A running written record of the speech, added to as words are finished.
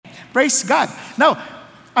Praise God. Now,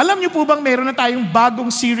 alam niyo po bang meron na tayong bagong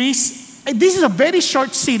series? This is a very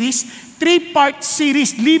short series, 3-part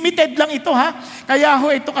series. Limited lang ito ha. Kaya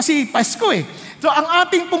ito kasi Pasko eh. So ang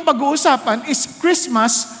ating pong pag-uusapan is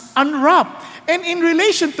Christmas Unwrapped. And in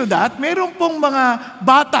relation to that, meron pong mga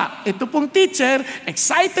bata, ito pong teacher,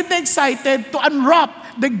 excited na excited to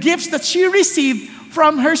unwrap the gifts that she received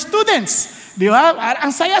from her students. Di ba?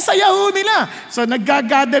 Ang saya-saya ho nila. So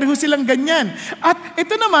nag-gather ho silang ganyan. At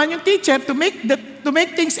ito naman yung teacher, to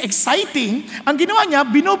make things exciting, ang ginawa niya,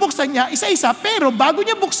 binubuksan niya isa-isa, pero bago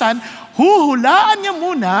niya buksan, huhulaan niya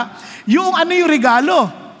muna yung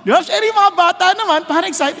regalo. Di ba? Siyempre yung mga bata naman, parang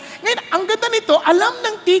excited. Ngayon, ang ganda nito, alam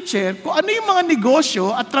ng teacher kung ano yung mga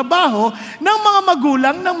negosyo at trabaho ng mga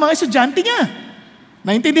magulang ng mga estudyante niya.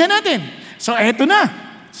 Naintindihan natin? So, eto na.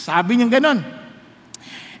 Sabi niya ganon.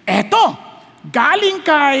 Eto, galing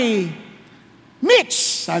kay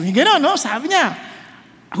Mitch. Sabi niya ganon, no? Sabi niya,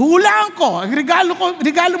 hulaan ko, regalo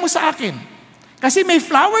mo sa akin. Kasi may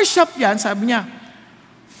flower shop yan, sabi niya,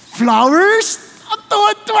 flowers? Ang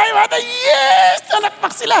tuwa-tuwa yung bata, yes!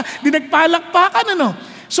 Nalakpak sila. Di nagpalakpakan,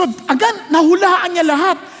 So, again, nahulaan niya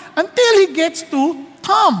lahat until he gets to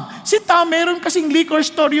Tom. Si Tom, meron kasing liquor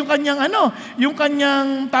store yung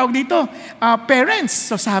kanyang, tawag dito,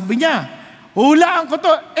 parents. So, sabi niya, hulaan ko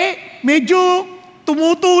to. Medyo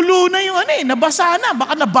tumutulo na yung nabasa na.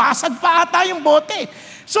 Baka nabasag pa ata yung bote.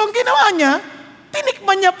 So, ang ginawa niya,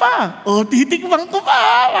 tinikman niya pa. Titikman ko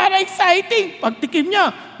pa. Para exciting. Pagtikim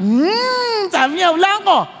niya, sabi niya, wala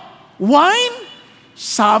ko. Wine?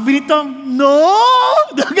 Sabi nito, no.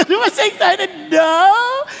 Ganun ba siya excited? No.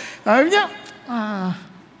 Sabi niya,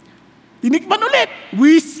 tinikman ulit.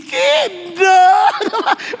 Whiskey? No.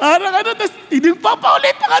 Parang tapos tinigpa pa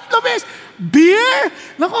ulit. Pangatlo beses. Beer?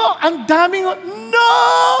 Nako, ang daming, no.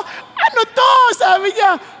 Ano to? Sabi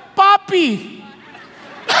niya, Poppy.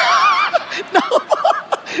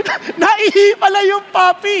 Naihi pala yung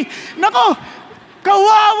puppy. Nako,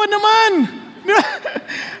 kawawa naman.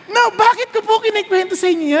 No, bakit ko po kinikwento sa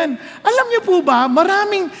inyo yan? Alam niyo po ba,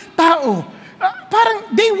 maraming tao, parang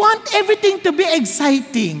they want everything to be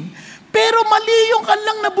exciting. Pero mali yung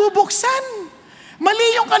kanilang nabubuksan. Mali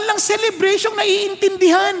yung kanilang celebration na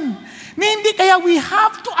iintindihan. Na hindi kaya we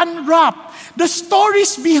have to unwrap the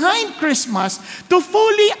stories behind Christmas to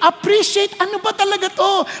fully appreciate ano ba talaga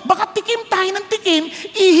to. Baka tikim tayo ng tikim,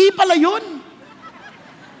 ihi pala yun.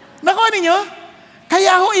 Nakuha ninyo?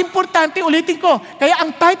 Kaya importante, ulitin ko, kaya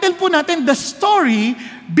ang title po natin, The Story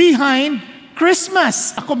Behind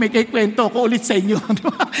Christmas. Ako may kikwento ko ulit sa inyo.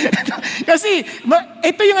 Kasi,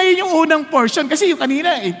 ito yung ngayon yung unang portion. Kasi yung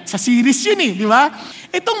kanina, sa series yun di ba?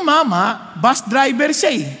 Itong mama, bus driver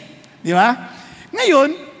siya di ba? Ngayon,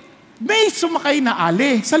 may sumakay na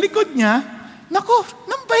ali. Sa likod niya, nako,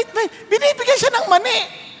 nang bait-bait, binibigyan siya ng mani.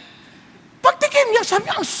 Pagtikim niya, sabi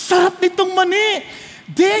niya, ang sarap nitong mani.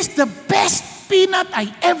 This is the best peanut I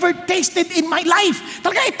ever tasted in my life.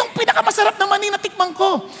 Talaga, itong pinakamasarap na mani na tikman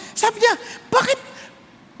ko. Sabi niya,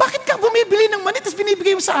 bakit ka bumibili ng mani tapos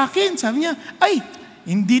binibigay mo sa akin? Sabi niya,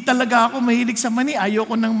 hindi talaga ako mahilig sa mani.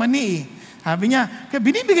 Ayoko ng mani Sabi niya, kaya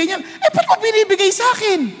binibigay niya, ba't ko binibigay sa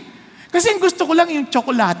akin? Kasi gusto ko lang yung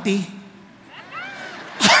tsokolate.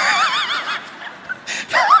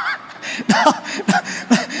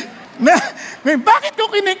 Bakit ko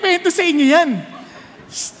kinikwento sa inyo yan?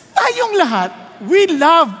 Tayong lahat, we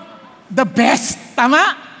love the best.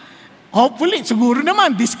 Tama? Hopefully, siguro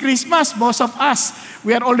naman, this Christmas, most of us,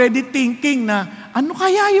 we are already thinking na, ano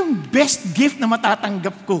kaya yung best gift na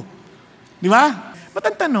matatanggap ko? Di ba? But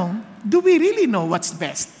ang tanong, do we really know what's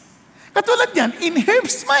best? Katulad yan, in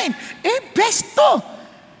Herb's mind, best to.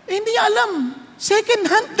 Hindi niya alam, second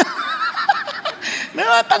hand.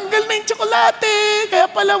 Tanggal na yung tsokolate,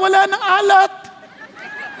 kaya pala wala ng alat.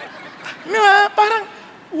 Diba? Parang,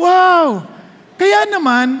 wow. Kaya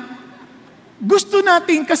naman, gusto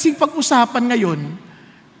natin kasing pag-usapan ngayon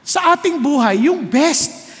sa ating buhay, yung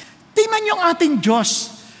best. Tingnan yung ating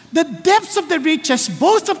Diyos. The depths of the riches,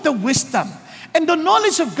 both of the wisdom and the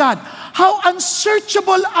knowledge of God, how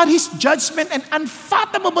unsearchable are His judgment and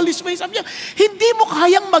unfathomable His ways. Sabi niya, hindi mo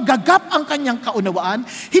kayang magagap ang kanyang kaunawaan,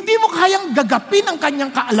 hindi mo kayang gagapin ang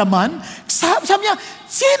kanyang kaalaman. Sabi niya,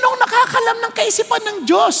 sinong nakakalam ng kaisipan ng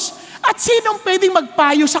Diyos? At sinong pwedeng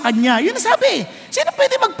magpayo sa Kanya? Yun ang sabi. Sino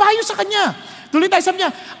pwedeng magpayo sa Kanya? Tuloy tayo, sabi niya,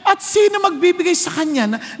 at sino magbibigay sa Kanya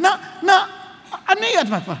ano yan?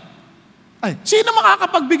 Sino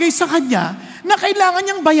makakapagbigay sa Kanya na kailangan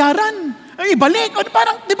niyang bayaran? Ibalik.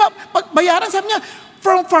 Parang, di ba, pagbayaran, sabi niya,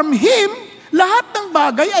 from Him, lahat ng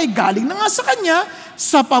bagay ay galing na nga sa Kanya,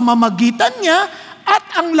 sa pamamagitan niya,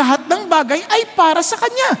 at ang lahat ng bagay ay para sa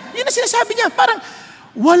Kanya. Yun ang sinasabi niya. Parang,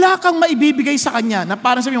 Wala kang maibibigay sa Kanya na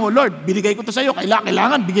parang sabi mo, Lord, binigay ko to sa iyo,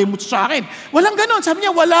 kailangan, bigay mo to sa akin. Walang ganon. Sabi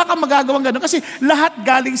niya, wala kang magagawang ganon kasi lahat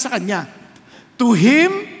galing sa Kanya. To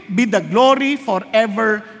Him be the glory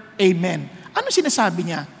forever. Amen. Ano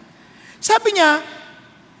sinasabi niya? Sabi niya,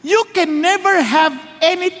 you can never have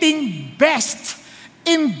anything best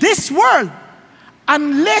in this world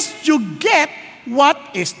unless you get what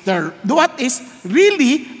is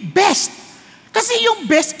really best. Kasi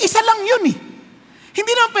yung best, isa lang yun eh. Hindi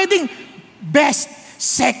naman pwedeng best,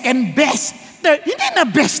 second best, third. Hindi na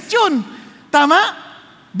best yun. Tama?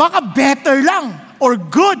 Baka better lang or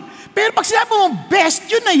good. Pero pag sinabi mo best,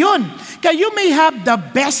 yun na yun. Kaya you may have the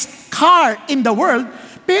best car in the world,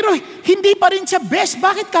 pero hindi pa rin siya best.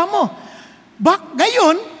 Bakit ka mo?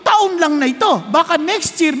 Ngayon, taon lang na ito. Baka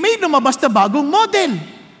next year, may lumabas na bagong model.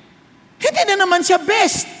 Hindi na naman siya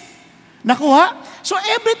best. Nakuha? So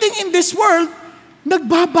everything in this world,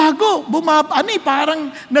 nagbabago,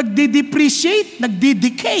 parang nagdi-depreciate,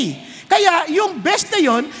 nagdi-decay. Kaya yung best na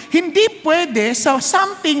yon, hindi pwede sa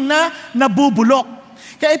something na nabubulok.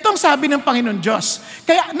 Kaya itong sabi ng Panginoon Diyos,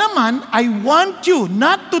 kaya naman, I want you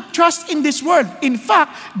not to trust in this world. In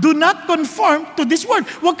fact, do not conform to this world.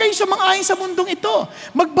 Huwag kayong sumang-ayon sa mundong ito.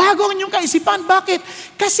 Magbago ang inyong kaisipan. Bakit?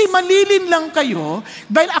 Kasi malilin lang kayo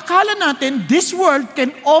dahil akala natin this world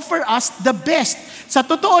can offer us the best. Sa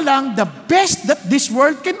totoo lang, the best that this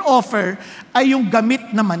world can offer ay yung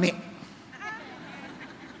gamit na mani.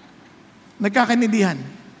 Nagkakaintindihan?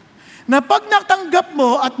 Na pag natanggap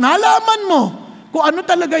mo at nalaman mo kung ano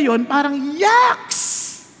talaga yon, parang yaks!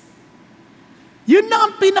 Yun na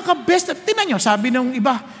ang pinaka-best. Tingnan nyo, sabi ng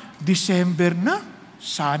iba, December na,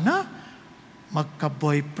 sana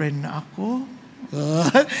magka-boyfriend na ako.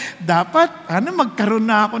 Dapat, magkaroon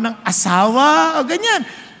na ako ng asawa, o ganyan.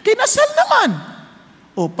 Kinasal naman.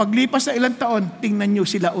 O paglipas na ilang taon, tingnan nyo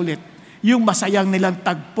sila ulit. Yung masayang nilang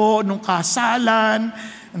tagpo nung kasalan,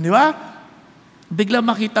 di ba? Bigla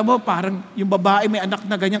makita mo, parang yung babae may anak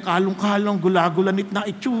na ganyan, kalong-kalong, gulagulanit na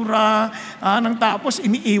itsura, nang tapos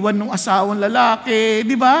iniiwan ng asawang lalaki,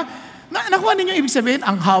 di ba? Nakuha ninyo ibig sabihin,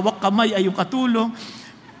 ang hawak kamay ay yung katulong.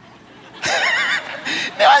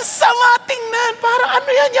 Di ba? Sama tingnan, parang ano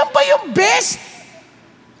yan pa yung best.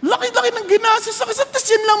 Laki-laki ng ginastos sa kasal,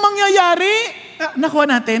 tapos yun lang mangyayari.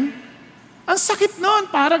 Nakuha natin? Ang sakit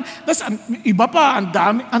nun, parang, tapos iba pa,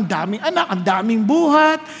 ang daming anak, ang daming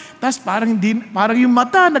buhat, tapos parang yung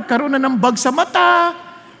mata, nagkaroon na ng bag sa mata,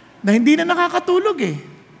 na hindi na nakakatulog eh.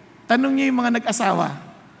 Tanong niyo yung mga nag-asawa,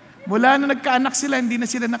 mula na nagkaanak sila, hindi na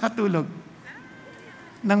sila nakatulog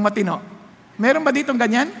ng matino. Meron ba ditong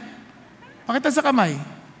ganyan? Pakita sa kamay.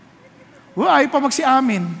 Ayaw pa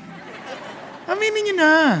magsi-amin. Aminin niyo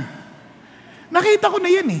na. Nakita ko na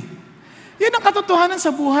yun eh. Yan ang katotohanan sa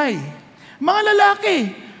buhay. Mga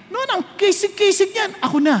lalaki, noon ang kisig-kisig niyan,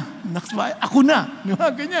 ako na.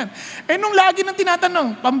 Ganyan. Nung lagi nang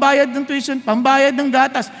tinatanong, pambayad ng tuition, pambayad ng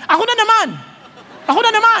gatas, ako na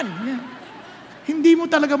naman. Yan. Hindi mo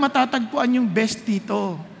talaga matatagpuan yung best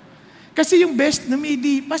dito. Kasi yung best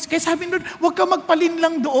lumilipas. Kaya sabi nun, huwag ka magpalin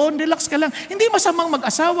lang doon, relax ka lang. Hindi masamang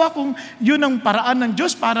mag-asawa kung yun ang paraan ng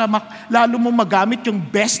Diyos para lalo mo magamit yung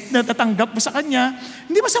best na tatanggap mo sa Kanya.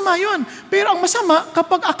 Hindi masama yun. Pero ang masama,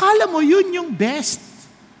 kapag akala mo yun yung best.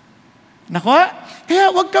 Nako?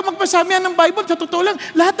 Kaya huwag ka magpasabi ng Bible. Sa totoo lang,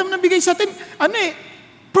 lahat ng nabigay sa atin,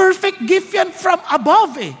 perfect gift yan from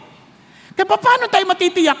above eh. Kaya paano tayo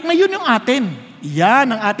matitiyak na yun yung atin? Yan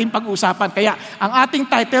ang ating pag-uusapan. Kaya ang ating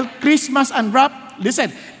title, Christmas Unwrapped, listen,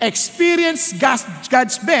 experience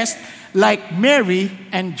God's best like Mary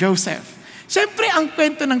and Joseph. Siyempre, ang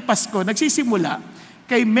kwento ng Pasko nagsisimula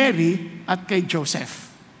kay Mary at kay Joseph.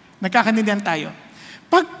 Nagkakanindihan tayo.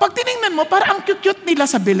 Pag tinignan mo, parang ang cute-cute nila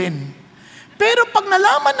sa Belen. Pero pag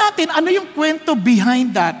nalaman natin ano yung kwento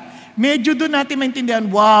behind that, medyo doon natin maintindihan,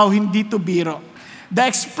 wow, hindi to biro. The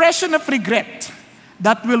expression of regret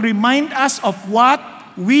that will remind us of what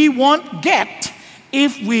we won't get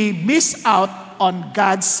if we miss out on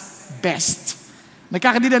God's best.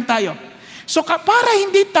 Nagkakaintindihan tayo. So para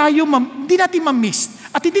hindi natin ma-miss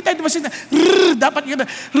at hindi tayo dapat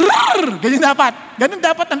ganyan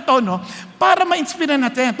dapat ang tono para ma-inspire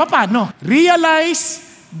natin. Paano? Realize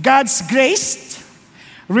God's grace,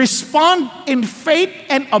 respond in faith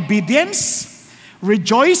and obedience,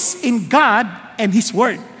 rejoice in God and His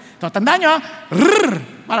Word. So, tandaan nyo,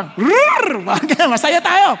 parang masaya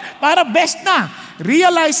tayo. Para best na.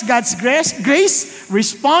 Realize God's grace,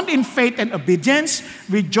 respond in faith and obedience,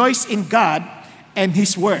 rejoice in God and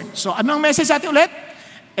His Word. So, anong message natin ulit?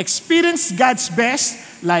 Experience God's best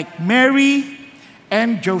like Mary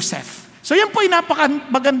and Joseph. So, yan po ay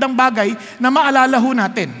napakagandang bagay na maalala ho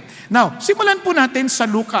natin. Now, simulan po natin sa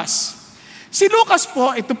Lucas. Si Lucas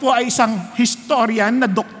po, ito po ay isang historian na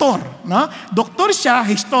doktor. No? Doktor siya,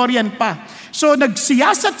 historian pa. So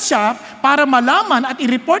nagsiyasat siya para malaman at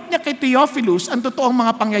i-report niya kay Theophilus ang totoong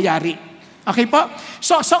mga pangyayari. Okay po?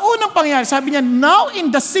 So sa unang pangyayari, sabi niya, now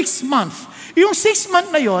in the 6th month. Yung 6th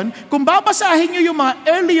month na yon, kung babasahin niyo yung mga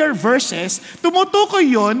earlier verses,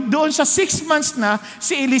 tumutukoy yon doon sa 6 months na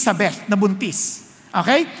si Elizabeth na buntis.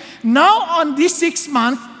 Okay? Now on this 6th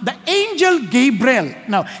month, the angel Gabriel.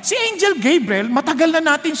 Now, si angel Gabriel, matagal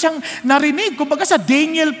na natin siyang narinig. Kumbaga sa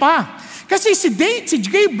Daniel pa. Kasi si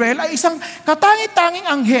Gabriel ay isang katangi-tanging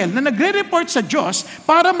anghel na nagre-report sa Diyos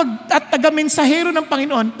para at taga-mensahero ng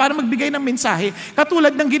Panginoon para magbigay ng mensahe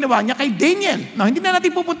katulad ng ginawa niya kay Daniel. Now, hindi na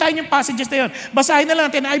natin pupuntahin yung passages na yun. Basahin na lang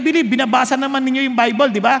natin. I believe, binabasa naman ninyo yung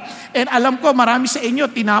Bible, di ba? And alam ko, marami sa inyo,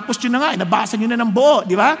 tinapos nyo na nga, nabasa nyo na ng buo,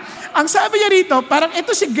 di ba? Ang sabi niya rito, parang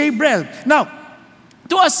ito si Gabriel. Now,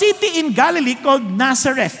 to a city in Galilee called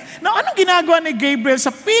Nazareth. Now, anong ginagawa ni Gabriel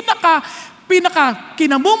sa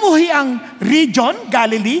kinamumuhiang region,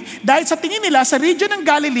 Galilee, dahil sa tingin nila, sa region ng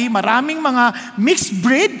Galilee, maraming mga mixed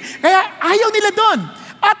breed, kaya ayaw nila doon.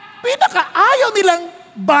 At pinaka-ayaw nilang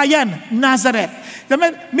bayan, Nazareth.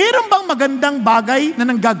 Meron bang magandang bagay na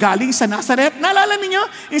nanggagaling sa Nazareth? Naalala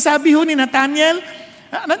ninyo? Yung sabi ho ni Nathaniel,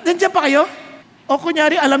 nandiyan pa kayo? O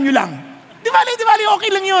kunyari, alam nyo lang. Di bali,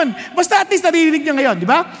 okay lang yun. Basta at least naririnig nyo ngayon, di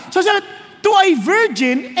ba? So sabi, to a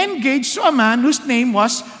virgin engaged to a man whose name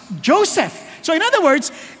was Joseph. So in other words,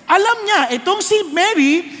 alam niya, itong si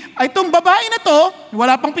Mary, itong babae na to,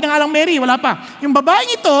 wala pang pinangalang Mary, wala pa. Yung babaeng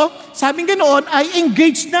ito, sabing ganoon, ay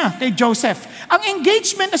engaged na kay Joseph. Ang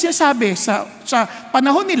engagement na sinasabi sa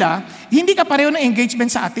panahon nila, hindi ka pareho ng engagement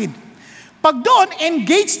sa atin. Pag doon,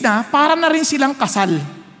 engaged na, para na rin silang kasal.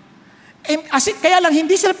 Kaya lang,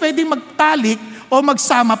 hindi sila pwedeng magtalik o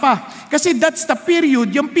magsama pa. Kasi that's the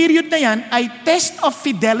period. Yung period na yan ay test of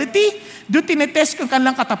fidelity. Doon tinetest kung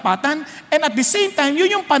kanilang katapatan. And at the same time,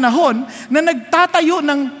 yun yung panahon na nagtatayo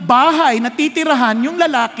ng bahay na titirahan yung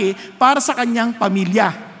lalaki para sa kanyang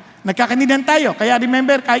pamilya. Nagkakanilan tayo. Kaya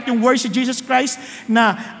remember, kahit yung words si Jesus Christ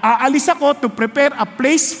na aalis ako to prepare a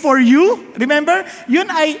place for you. Remember? Yun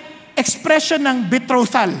ay expression ng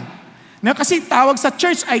betrothal. No, kasi tawag sa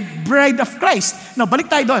church ay bride of Christ. No, balik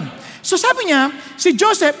tayo doon. So sabi niya, si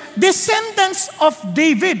Joseph, descendants of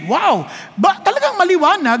David. Wow! Talagang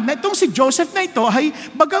maliwanag na itong si Joseph na ito ay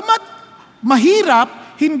bagamat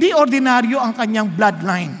mahirap, hindi ordinaryo ang kanyang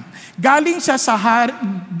bloodline. Galing siya sa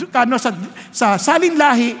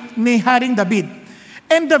salinlahi ni Haring David.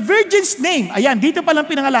 And the virgin's name, ayan, dito palang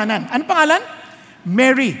pinangalanan. Ano pangalan?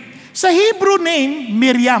 Mary. Sa Hebrew name,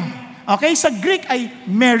 Miriam. Okay, sa Greek ay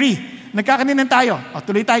Mary. Nagkakaninan tayo.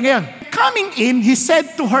 Tuloy tayo ngayon. Coming in, he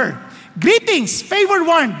said to her, greetings, favored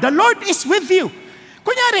one, the Lord is with you.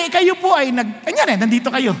 Kunyari, kayo po ay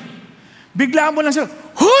nandito kayo. Bigla mo lang siya,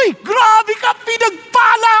 huy, grabe ka,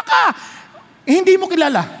 pinagpala ka. Hindi mo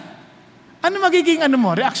kilala. Ano magiging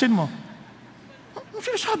reaction mo? Ano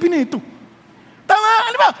sinasabi na ito? Tama,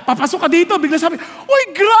 ano ba? Papasok ka dito, bigla sabi, huy,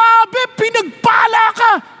 grabe, pinagpala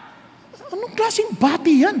ka. Anong klaseng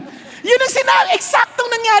bati yan? Yun ang eksaktong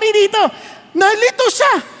nangyari dito. Nalito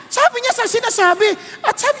siya. Sabi niya sa sinasabi.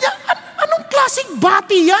 At sabi niya, anong klaseng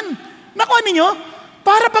bati yan? Nakuha ninyo?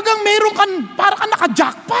 Para bagang meron para ka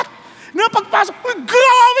naka-jackpot. Na pagpasok,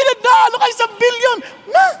 grabe na dalo ka 1 billion.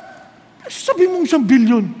 Sabi mong 1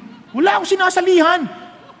 billion. Wala akong sinasalihan.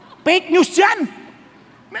 Fake news yan.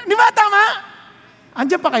 Di ba tama?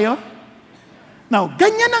 Andiyan pa kayo? Now,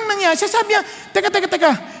 ganyan ang nangyari. Sabi niya,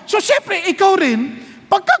 teka. So, syempre, ikaw rin,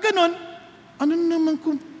 pagka ganun, ano naman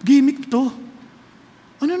kung gimmick to?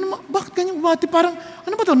 Ano naman, bakit ganyan bumati? Parang,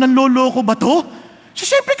 ano ba to? Nanloloko ba to? So,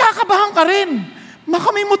 syempre, kakabahan ka rin.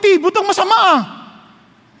 Baka may motibo itong masama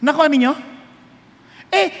Nakuha ninyo?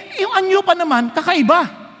 Yung anyo pa naman, kakaiba.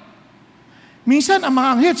 Minsan, ang mga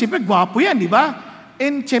anghel, syempre, gwapo yan, di ba?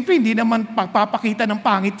 And syempre, hindi naman pagpapakita ng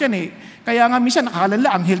pangit yan Kaya nga, minsan, nakalala,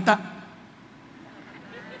 anghel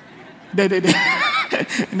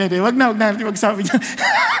Hindi, wag na, magsabi niya.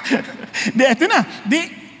 Eto na.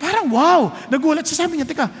 Parang wow. Nagulat. Sabi niya,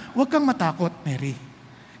 teka, wag kang matakot, Mary.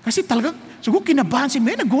 Kasi talagang, siguro kinabahan si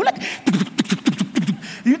Mary, nagulat.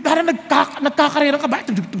 Parang nagkakarirang ka ba?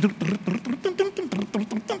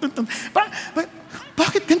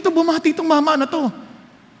 Bakit ganito bumati itong mama na to?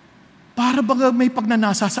 Para bang may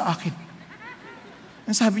pagnanasa sa akin.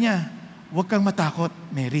 Ang sabi niya, wag kang matakot,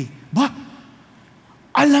 Mary.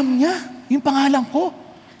 Alam niya yung pangalan ko.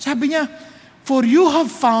 Sabi niya, for you have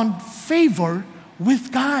found favor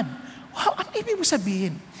with God. Wow, ano ibig mo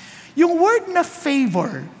sabihin? Yung word na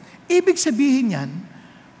favor, ibig sabihin yan,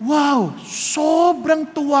 wow, sobrang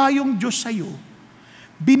tuwa yung Diyos sa'yo.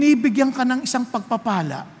 Binibigyan ka ng isang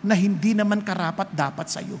pagpapala na hindi naman karapat-dapat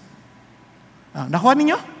sa'yo. Nakuha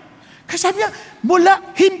ninyo? Kasi sabi niya,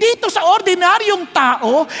 hindi ito sa ordinaryong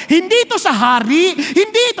tao, hindi ito sa hari,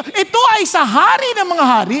 ito ay sa hari ng mga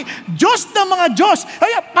hari, Diyos ng mga Diyos.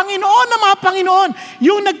 Kaya Panginoon ng mga Panginoon,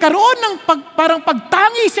 yung nagkaroon ng parang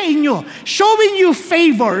pagtangi sa inyo, showing you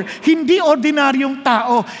favor, hindi ordinaryong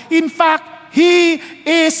tao. In fact, He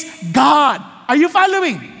is God. Are you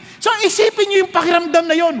following? So isipin niyo yung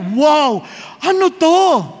pakiramdam na yon. Wow, ano to?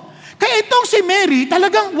 Kaya itong si Mary,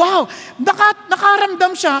 talagang wow,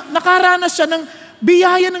 nakaramdam siya, nakaranas siya ng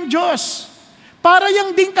biyaya ng Diyos. Para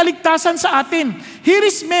yung ding kaligtasan sa atin. Here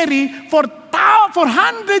is Mary, for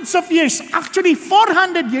hundreds of years, actually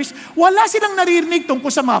 400 years, wala silang naririnig tungkol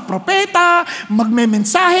sa mga propeta,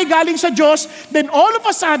 magmemensahe galing sa Diyos, then all of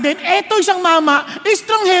a sudden, eto isang mama,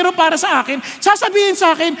 estranghero para sa akin, sasabihin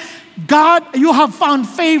sa akin, God, you have found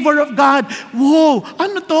favor of God. Wow,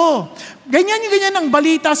 ano to? Ganyan ang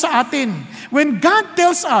balita sa atin. When God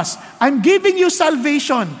tells us, I'm giving you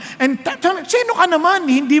salvation. And sino ka naman?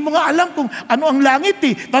 Hindi mo nga alam kung ano ang langit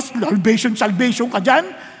eh. Tapos salvation ka dyan?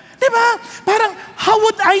 Diba? Parang, how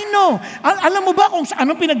would I know? Alam mo ba kung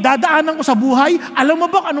anong pinagdadaanan ko sa buhay? Alam mo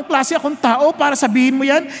ba kung anong klase akong tao para sabihin mo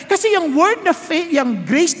yan? Kasi yung word na yung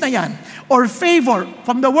grace na yan, or favor,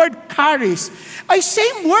 from the word charis, ay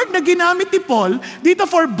same word na ginamit ni Paul dito,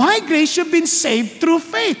 for by grace you've been saved through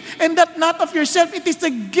faith, and that not of yourself, it is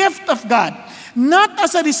the gift of God, not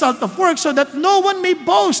as a result of work, so that no one may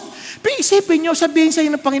boast. Pero isipin nyo, sabihin sa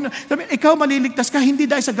inyo ng Panginoon, ikaw maliligtas ka, hindi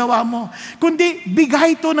dahil sa gawa mo, kundi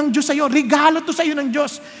bigay to ng Diyos sa iyo, regalo to sa iyo ng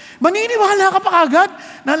Diyos. Maniniwala ka pa agad?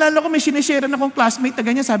 Naalala ko, may sinishare na akong classmate na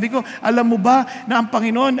ganyan, sabi ko, alam mo ba na ang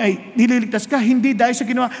Panginoon ay nililigtas ka, hindi dahil sa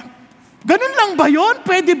ginawa. Ganun lang ba yun?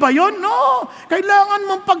 Pwede ba yun? No. Kailangan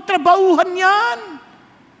mong pagtrabahuhan yan.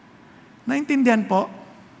 Naintindihan po?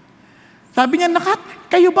 Sabi niya,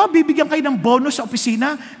 kayo ba bibigyan kayo ng bonus sa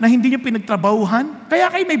opisina na hindi niyo pinagtrabahuhan?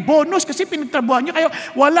 Kaya kayo may bonus kasi pinagtrabahuhan niyo. Kaya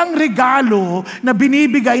walang regalo na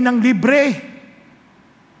binibigay ng libre.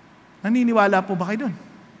 Naniniwala po ba kayo dun?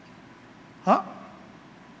 Ha?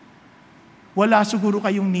 Wala siguro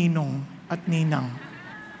kayong ninong at ninang.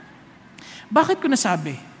 Bakit ko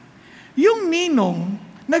nasabi? Yung ninong,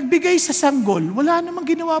 nagbigay sa sanggol, wala namang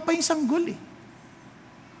ginawa pa yung sanggol eh.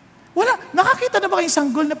 Wala. Nakakita na ba kayong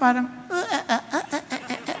sanggol na parang,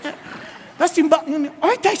 tapos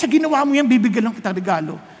ay, dahil sa ginawa mo yan, bibigyan lang kita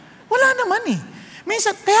regalo. Wala naman eh.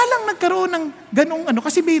 Minsan, kaya lang nagkaroon ng ganong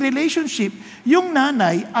kasi may relationship, yung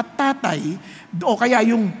nanay at tatay, o kaya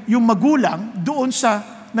yung magulang, doon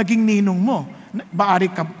sa naging ninong mo.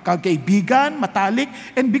 Maari kaibigan, matalik,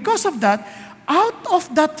 and because of that, out of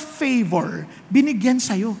that favor, binigyan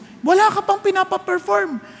sa'yo. Wala ka pang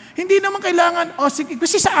pinapa-perform. Hindi naman kailangan, sige,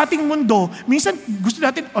 kasi sa ating mundo, minsan gusto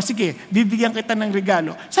natin, sige, bibigyan kita ng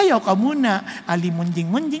regalo. Sayaw ka muna, aling-munding,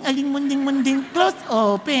 close,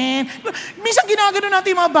 open. Minsan ginagano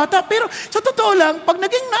natin yung mga bata, pero sa totoo lang, pag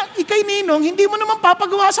naging ikay ninong, hindi mo naman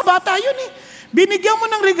papagawa sa bata yun eh. Binigyan mo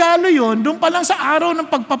ng regalo yun, doon pa lang sa araw ng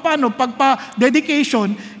pagpa-dedication,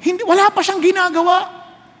 wala pa siyang ginagawa.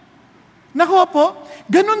 Nakuha po?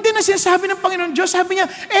 Ganon din na sinasabi ng Panginoon Diyos. Sabi niya,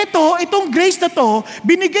 itong grace na to,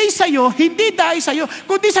 binigay sa'yo, hindi dahil sa'yo,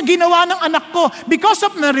 kundi sa ginawa ng anak ko. Because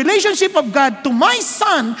of the relationship of God to my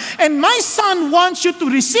son, and my son wants you to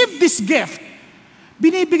receive this gift.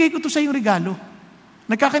 Binibigay ko to sa iyong regalo.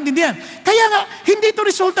 Nagkakaintindihan. Kaya nga, hindi ito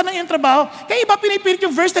resulta ng iyong trabaho. Kaya iba pinipilit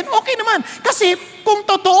yung verse 10, okay naman. Kasi kung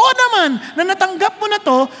totoo naman na natanggap mo na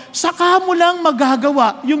to, saka mo lang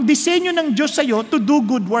magagawa yung disenyo ng Diyos sa iyo to do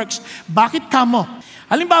good works. Bakit ka mo?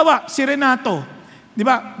 Halimbawa, si Renato, di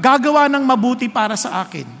ba, gagawa ng mabuti para sa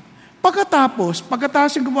akin. Pagkatapos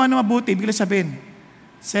yung gumawa ng mabuti, bigla sabihin,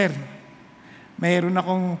 Sir, mayroon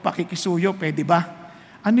akong pakikisuyo, pwede ba?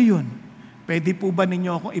 Ano yun? Pwede po ba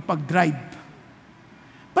ninyo akong ipag-drive?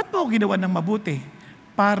 Ba't mo ako ginawa ng mabuti?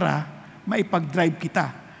 Para maipag-drive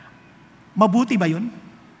kita. Mabuti ba yun?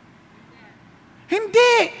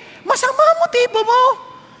 Hindi! Masama ang motibo mo!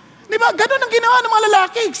 Di ba? Ganun ang ginawa ng mga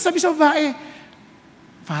lalaki. Sabi sa babae,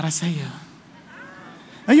 para sa'yo.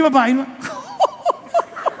 Ay, yung babae mo,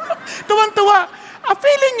 tuwang-tuwa.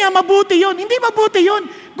 Feeling niya, mabuti yun. Hindi mabuti yun.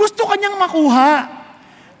 Gusto kanyang makuha.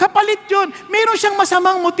 Kapalit yun. Meron siyang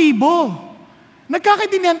masamang motibo.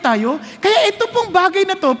 Nagkakaintindihan tayo? Kaya ito pong bagay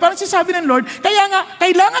na to, parang sinasabi ng Lord, kaya nga,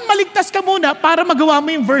 kailangan maligtas ka muna para magawa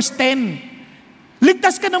mo yung verse 10.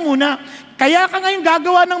 Ligtas ka na muna. Kaya ka ngayon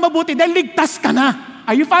gagawa ng mabuti dahil ligtas ka na.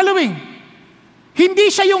 Are you following?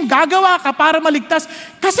 Hindi siya yung gagawa ka para maligtas.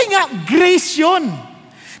 Kasi nga, grace yun.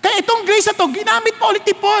 Kaya itong grace na to, ginamit pa ulit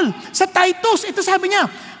ni Paul sa Titus. Ito sabi niya,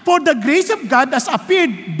 for the grace of God has appeared,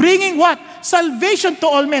 bringing what? Salvation to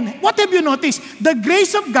all men. What have you noticed? The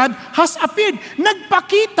grace of God has appeared.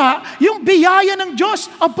 Nagpakita yung biyaya ng Diyos.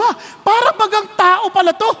 Aba, para bagang tao pala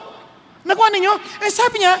to. Nakuha ninyo?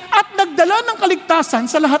 Sabi niya, at nagdala ng kaligtasan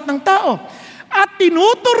sa lahat ng tao. At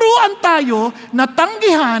tinuturuan tayo na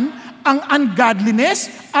tanggihan ang ungodliness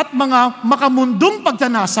at mga makamundong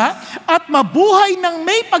pagdanasa at mabuhay ng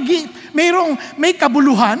may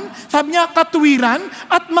kabuluhan, sabi niya, katuwiran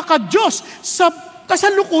at makadiyos sa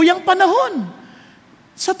kasalukuyang panahon.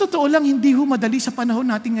 Sa totoo lang, hindi ho madali sa panahon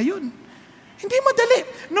natin ngayon. Hindi madali.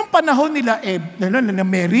 Nung panahon nila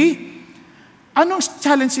Mary, anong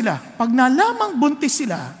challenge sila? Pag nalamang buntis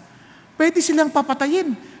sila, pwede silang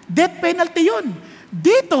papatayin. Death penalty yun.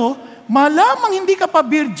 Dito, malamang hindi ka pa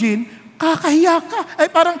virgin, kakahiya ka. Ay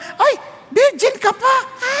parang, virgin ka pa.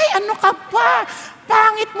 Ay, ano ka pa?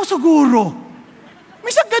 Pangit mo siguro.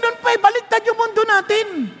 Minsan ganun pa, baligtad yung mundo natin.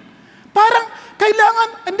 Parang,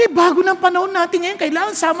 kailangan, hindi, bago ng panahon natin ngayon,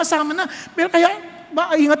 kailangan sama-sama na. Pero kaya,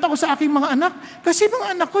 ingat ako sa aking mga anak. Kasi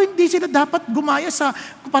mga anak ko, hindi sila dapat gumaya sa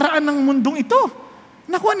paraan ng mundong ito.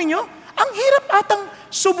 Nakuha ninyo? Ang hirap atang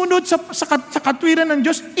sumunod sa katwiran ng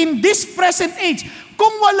Diyos in this present age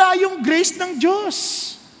kung wala yung grace ng Diyos.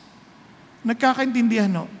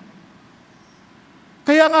 Nagkakaintindihan, no?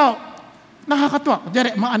 Kaya nga, nakakatuwa.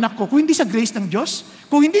 Kunyari, mga anak ko, kung hindi sa grace ng Diyos,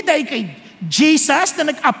 kung hindi dahil kay Jesus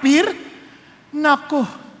na nag-appear, nako,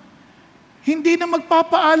 hindi na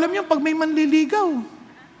magpapaalam yung pag may manliligaw.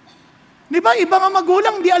 Di ba? Iba nga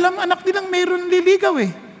magulang, di alam anak nilang mayroon liligaw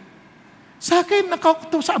eh. Sa akin,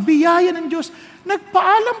 sa biyaya ng Diyos,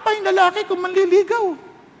 nagpaalam pa yung lalaki kung manliligaw.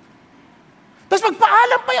 Tapos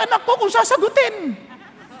magpaalam pa yung anak ko kung sasagutin.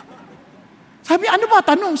 Sabi, ano ba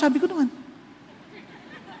tanong? Sabi ko naman,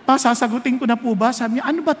 sasagutin ko na po ba? Sabi niya,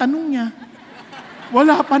 ano ba tanong niya?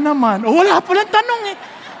 Wala pa naman. Wala pa lang tanong eh.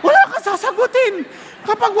 Wala ka sasagutin.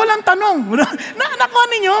 Kapag walang tanong, nakuha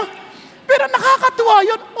ninyo? Pero nakakatuwa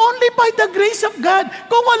yun, only by the grace of God.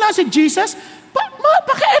 Kung wala si Jesus,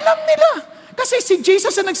 pakialam nila. Kasi si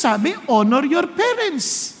Jesus ang nagsabi, honor your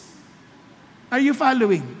parents. Are you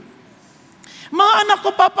following? Mga anak ko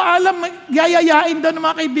papaalam, yayayain daw ng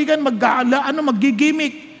mga kaibigan,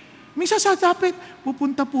 maggigimik. Minsan sasapit,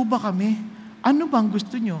 pupunta po ba kami? Ano bang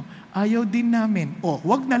gusto nyo? Ayaw din namin.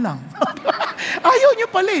 Wag na lang. Ayaw nyo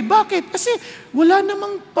pala eh. Bakit? Kasi wala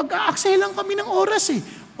namang pag-aakselang kami ng oras eh.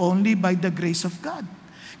 Only by the grace of God.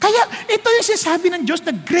 Kaya ito yung sinasabi ng Diyos,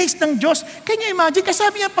 the grace ng Diyos. Can you imagine? Kasi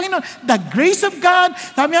sabi niya, Panginoon, the grace of God.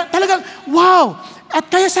 Sabi niya, talagang, wow! At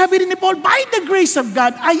kaya sabi rin ni Paul, by the grace of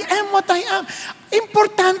God, I am what I am.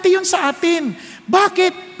 Importante yun sa atin.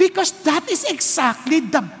 Bakit? Because that is exactly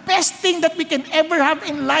the best thing that we can ever have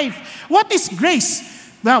in life. What is grace?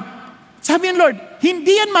 Well, sabi ng Lord,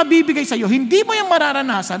 hindi yan mabibigay sa iyo. Hindi mo yung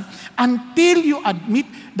mararanasan until you admit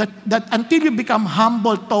that until you become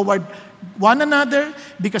humble toward one another,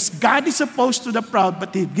 because God is opposed to the proud,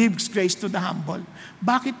 but He gives grace to the humble.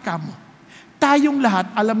 Bakit kamo? Tayong lahat,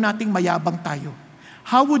 alam nating mayabang tayo.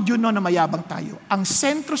 How would you know na mayabang tayo? Ang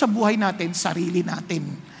sentro sa buhay natin, sarili natin.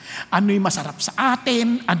 Ano yung masarap sa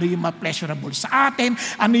atin, ano yung ma-pleasurable sa atin,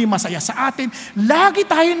 ano yung masaya sa atin. Lagi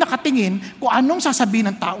tayong nakatingin kung anong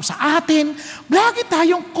sasabihin ng tao sa atin. Lagi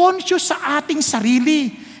tayong conscious sa ating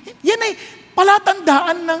sarili. Yan ay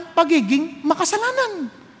palatandaan ng pagiging makasalanan.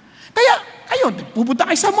 Kaya kayo, pupunta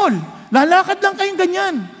kayo sa mall, lalakad lang kayong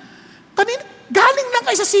ganyan. Galing lang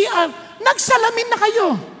kayo sa CR, nagsalamin na kayo.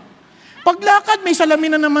 Paglakad, may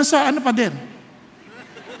salamin na naman sa pader.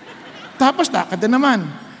 Tapos lakad na naman.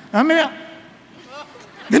 Mamaya,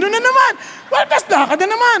 gano'n na naman. Tapos lakad na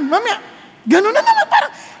naman. Mamaya, gano'n na naman.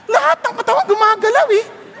 Parang lahat ng katawan gumagalaw eh.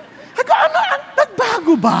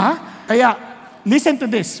 Nagbago ba? Kaya, listen to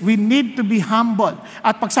this. We need to be humble.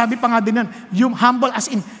 At pagsabi pa nga din nun, yung humble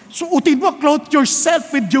as in, suutin mo, clothe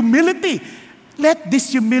yourself with humility. Let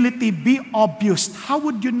this humility be obvious. How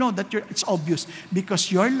would you know that it's obvious? Because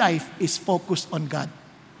your life is focused on God.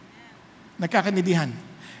 Nagkakaintindihan.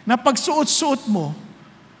 Na pagsuot-suot mo,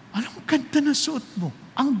 anong ganda ng suot mo?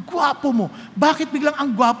 Ang gwapo mo. Bakit biglang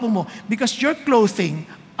ang gwapo mo? Because your clothing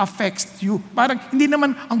affects you. Parang hindi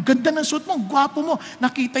naman, ang ganda ng suot mo, ang gwapo mo.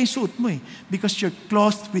 Nakita yung suot mo eh. Because you're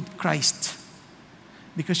clothed with Christ.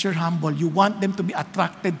 Because you're humble. You want them to be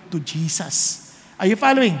attracted to Jesus. Are you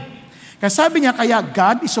following? Kasi sabi niya, kaya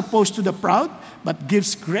God is opposed to the proud, but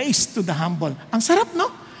gives grace to the humble. Ang sarap,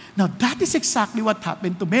 no? Now, that is exactly what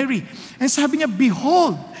happened to Mary. And sabi niya,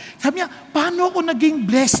 behold. Sabi niya, paano ako naging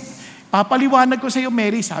blessed? Papaliwanag ko sa iyo,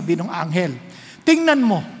 Mary, sabi ng anghel. Tingnan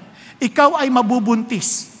mo, ikaw ay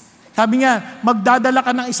mabubuntis. Sabi niya, magdadala ka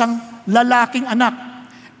ng isang lalaking anak.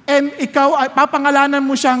 And ikaw, papangalanan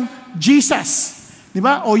mo siyang Jesus. Di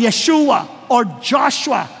ba? O Yeshua, or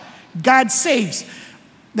Joshua. God saves.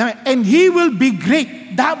 And He will be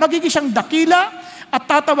great. Magiging siyang dakila at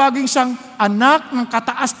tatawagin siyang anak ng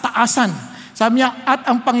kataas-taasan. Sabi niya, at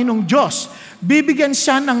ang Panginoong Diyos, bibigyan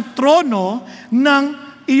siya ng trono ng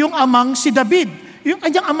iyong amang si David. Yung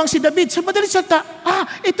kanyang amang si David. So madaling salita,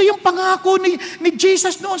 ito yung pangako ni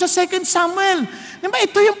Jesus noon sa 2 Samuel. Diba?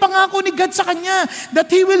 Ito yung pangako ni God sa kanya, that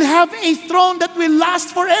He will have a throne that will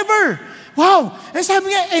last forever. Wow! And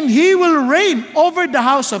sabi niya, and He will reign over the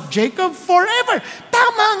house of Jacob forever.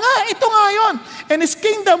 Tama nga, ito nga yun. And His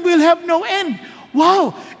kingdom will have no end.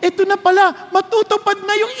 Wow! Ito na pala, matutupad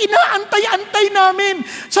na yung inaantay-antay namin.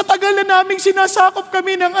 Sa tagal na naming sinasakop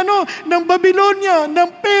kami ng ng Babylonia, ng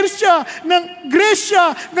Persia, ng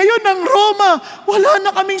Gresya, ngayon ng Roma. Wala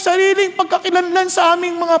na kaming sariling pagkakilanlan sa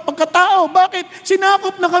aming mga pagkatao. Bakit?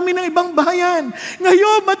 Sinakop na kami ng ibang bayan.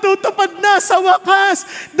 Ngayon, matutupad na sa wakas.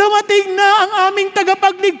 Dumating na ang aming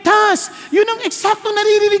tagapagligtas. Yun ang eksaktong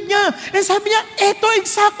naririnig niya. And sabi niya, ito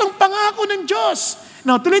eksaktong pangako ng Diyos.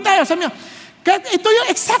 Now, tuloy tayo. Sabi niya, ito yung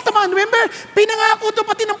exact man. Remember, pinangako ito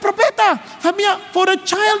pati ng propeta. Sabi niya, for a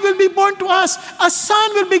child will be born to us, a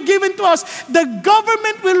son will be given to us, the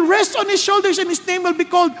government will rest on His shoulders, and His name will be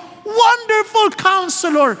called Wonderful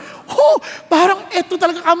Counselor. Parang ito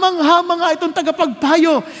talaga kamangha-mangha itong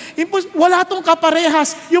tagapagpayo. Wala itong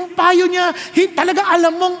kaparehas. Yung payo niya, talaga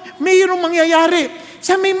alam mong mayroong mangyayari.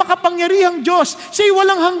 Siya may makapangyarihang Diyos. Siya'y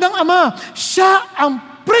walang hanggang Ama. Siya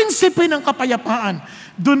ang prinsipe ng kapayapaan.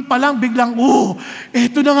 Doon pa lang biglang,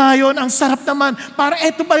 eto na nga yun, ang sarap naman. Para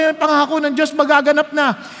eto pa yung pangako ng Diyos, magaganap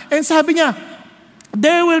na. And sabi niya,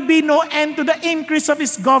 there will be no end to the increase of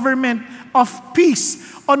His government of peace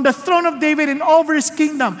on the throne of David and over His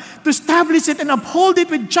kingdom, to establish it and uphold it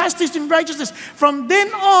with justice and righteousness from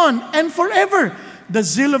then on and forever. The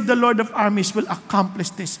zeal of the Lord of armies will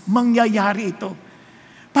accomplish this. Mangyayari ito.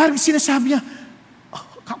 Parang sinasabi niya,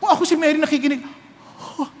 ako si Mary nakikinig,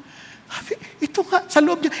 ito nga, sa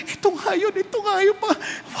loob niya, ito nga yun.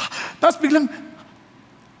 Tapos biglang,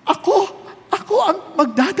 ako ang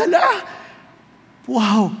magdadala.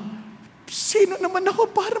 Wow! Sino naman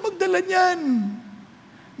ako para magdala niyan?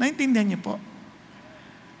 Naintindihan niyo po?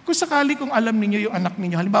 Kung sakali kung alam ninyo yung anak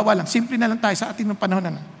ninyo, halimbawa lang, simple na lang tayo sa ating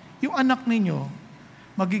panahon na, yung anak ninyo,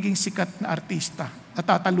 magiging sikat na artista, at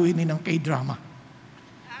tataluhin din ng K-drama.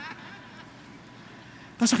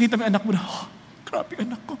 Tapos nakita mo yung anak mo na, grabe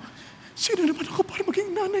anak ko. Sino naman ako para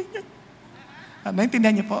maging nanay niya?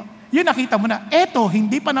 Naintindihan niyo po? Yun nakita mo na, eto,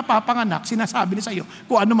 hindi pa napapanganak, sinasabi niya sa iyo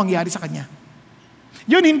kung ano mangyari sa kanya.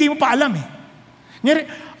 Yun, hindi mo pa alam eh. Ngayon,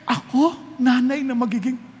 ako, nanay na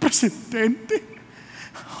magiging presidente.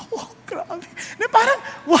 Grabe. Parang,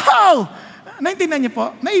 wow! Naintindihan niyo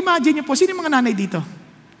po? Na-imagine niyo po, sino yung mga nanay dito?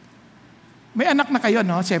 May anak na kayo,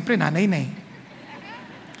 no? Siyempre, nanay na eh.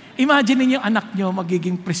 Imagine niyo anak niyo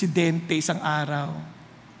magiging presidente isang araw.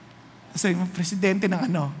 Kasi presidente ng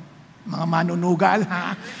mga manunugal,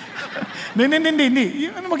 ha?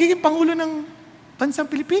 Hindi. Magiging pangulo ng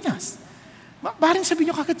bansang Pilipinas. Parang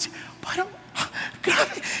sabihin nyo kagad, parang,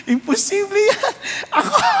 grabe, imposible yan.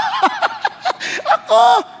 Ako.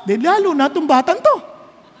 Lalo na itong batang to.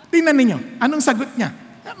 Tingnan ninyo, anong sagot niya?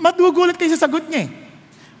 Magugulat kayo sa sagot niya eh.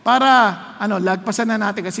 Para, lagpasan na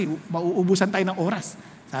natin kasi mauubusan tayo ng oras.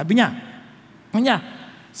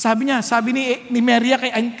 Sabi ni Maria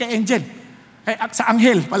kay Angel, sa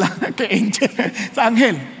Anghel pala, kay Angel, sa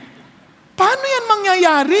Anghel. Paano yan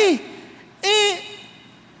mangyayari?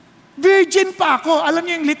 Virgin pa ako. Alam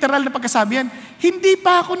niyo yung literal na pagkasabi yan, hindi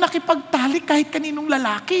pa ako nakipagtalik kahit kaninong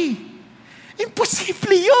lalaki.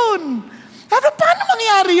 Imposible yun. Paano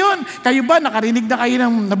mangyayari yun? Kayo ba, nakarinig na kayo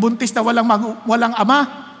ng nabuntis na walang ama?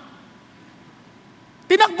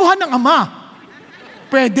 Tinakbuhan ng ama.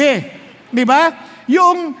 Pwede. Di ba?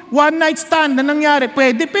 Yung one night stand na nangyari,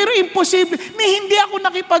 pwede, pero imposible. Hindi ako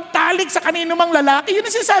nakipagtalik sa kanino mang lalaki. Yun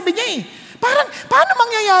ang sinasabi niya eh. Parang, paano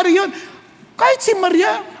mangyayari yun? Kahit si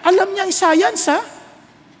Maria, alam niya ang science, ha?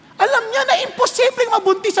 Alam niya na imposibleng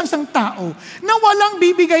mabuntis ang isang tao na walang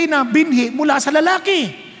bibigay na binhi mula sa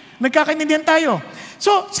lalaki. Nagkakaintindihan tayo.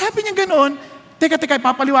 So, sabi niya ganoon, teka,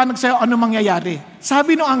 papaliwanag sa'yo ano mangyayari.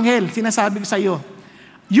 Sabi ng anghel, sinasabi ko sa'yo,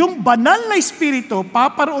 yung banal na espiritu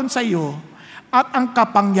paparoon sa'yo at ang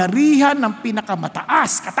kapangyarihan ng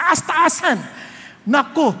pinakamataas, kataas-taasan.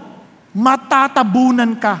 Nako,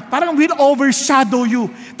 matatabunan ka. Parang will overshadow you.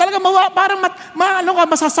 Talaga parang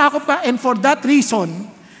masasakop ka. And for that reason,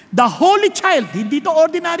 the holy child, hindi to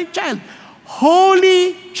ordinary child,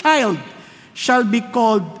 holy child shall be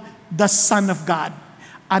called the Son of God.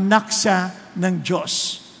 anak siya ng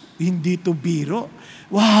Diyos. Hindi to biro.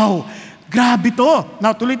 Wow! Grabe to!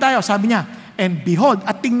 Now, tuloy tayo. Sabi niya, and behold,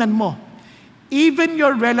 at tingnan mo, even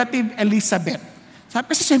your relative Elizabeth.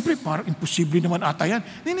 Sabi, kasi siyempre, parang imposible naman ata yan.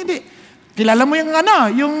 Hindi. Kilala mo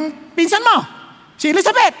yung pinsan mo, si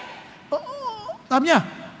Elizabeth. Sabi niya,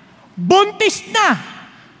 buntis na.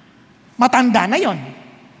 Matanda na yon.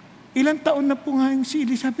 Ilang taon na po nga yung si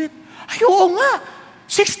Elizabeth? Ay, oo nga.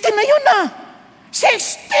 60 na yun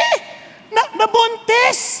 60!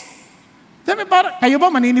 Nabuntis! Sabi, kayo ba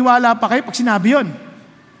maniniwala pa kayo pag sinabi yun?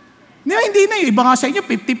 Hindi na. Iba nga sa inyo,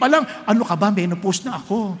 50 pa lang. Ano ka ba? Menopause na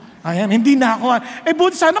ako. Ayan, hindi na ako.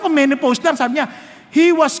 Buti sana kung menopause lang. Sabi niya,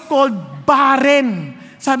 he was called barren.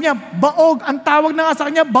 Sabi niya, baog. Ang tawag na nga sa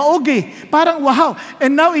kanya, baog Parang wow.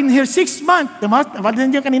 And now in her 6 months, wala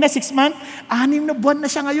niyo kanina, 6 months, 6 na buwan na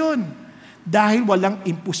siya ngayon. Dahil walang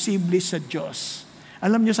imposible sa Diyos.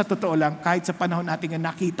 Alam niyo, sa totoo lang, kahit sa panahon natin nga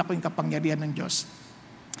nakita ko yung kapangyarihan ng Diyos.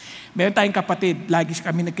 Meron tayong kapatid, lagi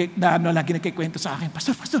nagkikwento sa akin,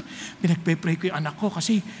 Pastor, pinagpe-pray ko yung anak ko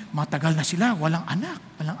kasi matagal na sila, walang anak.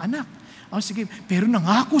 Sige, pero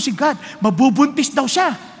nangako si God, mabubuntis daw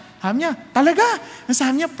siya. Sabi niya, talaga?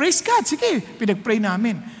 Sabi niya, praise God. Sige, pinag-pray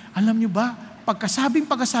namin. Alam niyo ba, pagkasabi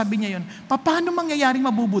niya yun, paano mangyayaring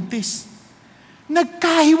mabubuntis?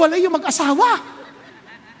 Nagkahiwalay yung mag-asawa.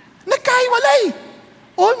 Nagkahiwalay.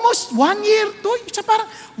 Almost 1 year, 2 years. Parang,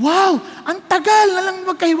 wow, ang tagal na lang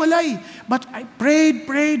magkahiwalay. But I prayed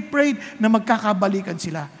na magkakabalikan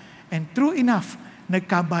sila. And true enough,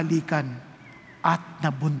 nagkabalikan at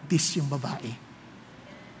nabuntis yung babae.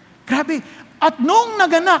 Grabe. At nung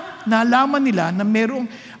naganak, nalaman nila na merong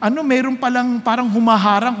palang parang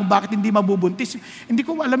humaharang kung bakit hindi mabubuntis. Hindi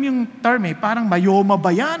ko alam yung term parang mayoma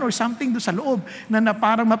ba yan or something doon sa loob na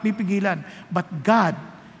parang mapipigilan. But God,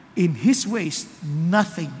 in His ways,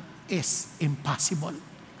 nothing is impossible.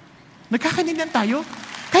 Nagkakaninlan tayo?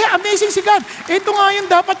 Kaya amazing si God. Ito nga yung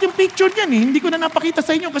dapat yung picture niyan Hindi ko na napakita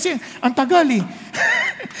sa inyo kasi ang tagal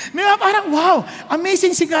Diba? Parang wow,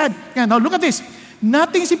 amazing si God. Now look at this.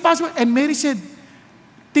 Nothing is impossible. And Mary said,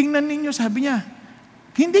 tingnan ninyo, sabi niya,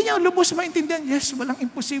 hindi niya lubos maintindihan. Yes, walang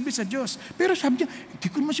imposible sa Diyos. Pero sabi niya, hindi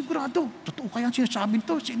ko naman sigurado. Totoo kaya sinasabi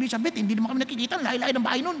to. Si Elizabeth, hindi naman kami nakikita. Lahi-lahi ng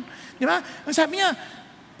bahay nun. Di ba? Ang sabi niya,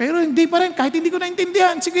 pero hindi pa rin, kahit hindi ko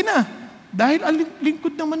naintindihan, sige na. Dahil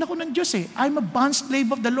lingkod naman ako ng Diyos I'm a bond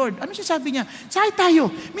slave of the Lord. Ano sabi niya? Sabi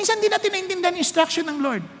tayo, minsan hindi natin naintindihan yung instruction ng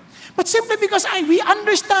Lord. But simply because we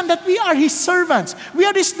understand that we are His servants. We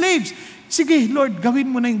are His slaves. Sige, Lord, gawin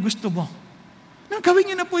mo na yung gusto mo. Gawin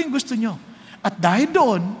niyo na po yung gusto niyo. At dahil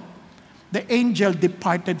doon, the angel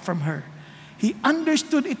departed from her. He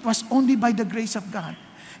understood it was only by the grace of God.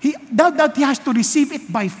 That he has to receive it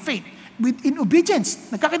by faith, in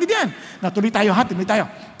obedience. Nagkakaintindihan. Tuloy tayo.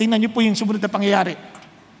 Tingnan niyo po yung sumunod na pangyayari.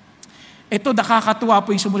 Ito, nakakatuwa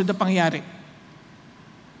po yung sumunod na pangyayari.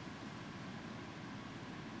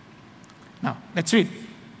 Now, let's read.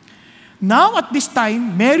 Now at this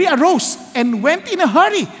time, Mary arose and went in a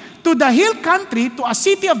hurry to the hill country to a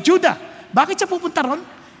city of Judah. Bakit siya pupunta ron?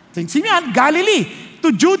 Sabi niya, Galilee,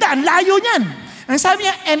 to Judah, ang layo niyan. Ang sabi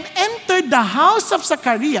niya, and entered the house of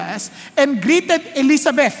Zacharias and greeted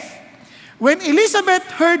Elizabeth. When Elizabeth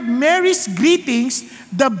heard Mary's greetings,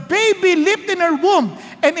 the baby leaped in her womb,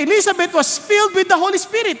 and Elizabeth was filled with the Holy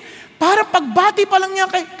Spirit. Parang pagbati pa lang niya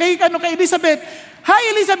kay Elizabeth,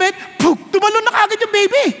 Hi Elizabeth, tumalon na kagad yung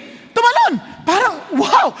baby. Tumalon! Parang,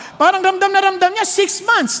 wow! Parang ramdam niya, 6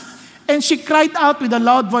 months. And she cried out with a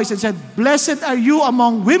loud voice and said, Blessed are you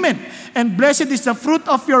among women, and blessed is the fruit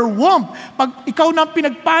of your womb. Pag ikaw na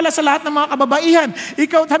pinagpala sa lahat ng mga kababaihan,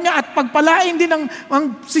 ikaw, sabi niya, at pagpalain din ang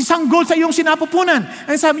sanggol sa iyong sinapupunan.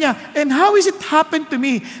 And sabi niya, and how is it happened to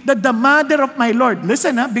me that the mother of my Lord,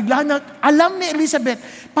 listen bigla na alam ni Elizabeth,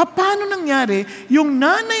 paano nangyari yung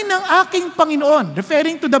nanay ng aking Panginoon,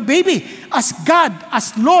 referring to the baby, as God,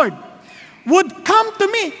 as Lord, would come to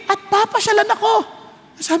me at papasyalan ako.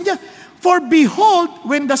 Sabi niya, for behold,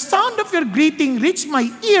 when the sound of your greeting reached my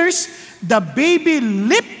ears, the baby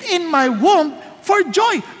leaped in my womb for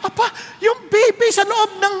joy. Yung baby sa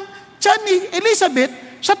loob ng tiyan ni Elizabeth,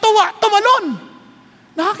 sa tumalon.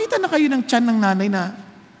 Nakakita na kayo ng tiyan ng nanay na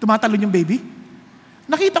tumatalon yung baby?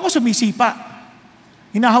 Nakita ko sumisipa.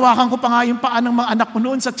 Hinahawakan ko pa nga yung paa ng mga anak ko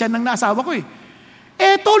noon sa tiyan ng naasawa ko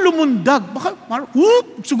Eto, lumundag.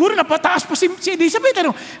 Siguro napataas pa si Elizabeth.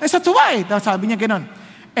 Sa tuwa Sabi niya gano'n.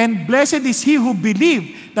 And blessed is he who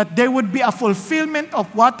believed that there would be a fulfillment of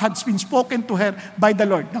what had been spoken to her by the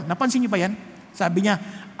Lord. Napansin niyo ba yan? Sabi niya,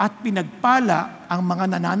 at pinagpala ang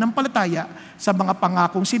mga nananampalataya sa mga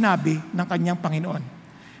pangakong sinabi ng kanyang Panginoon.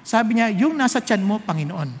 Sabi niya, yung nasa tiyan mo,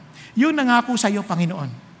 Panginoon. Yung nangako sa iyo, Panginoon.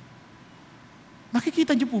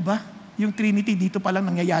 Nakikita niyo po ba? Yung Trinity dito pa lang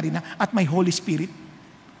nangyayari na at may Holy Spirit.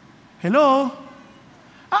 Hello?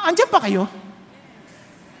 Andyan pa kayo?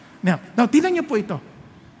 Now, tingnan niyo po ito.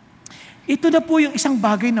 Ito na po yung isang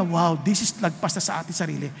bagay na, wow, this is lagpas na sa ating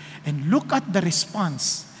sarili. And look at the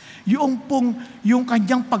response. Yung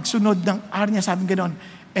kanyang pagsunod ng niya, sabi gano'n,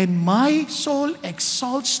 and my soul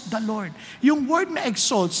exalts the Lord. Yung word na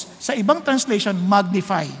exalts, sa ibang translation,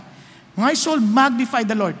 magnify. My soul magnify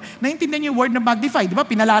the Lord. Naintindihan niyo yung word na magnify, di ba?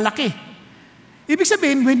 Pinalalaki. Ibig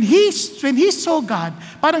sabihin, when he saw God,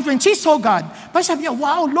 parang when she saw God, parang sabi niya,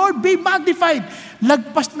 wow, Lord, be magnified.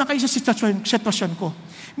 Lagpas na kayo sa sitwasyon ko.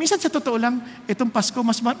 Minsan sa totoo lang, itong Pasko,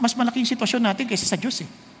 mas malaking sitwasyon natin kaysa sa Diyos eh.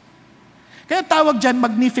 Kaya tawag dyan,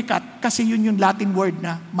 Magnificat, kasi yun yung Latin word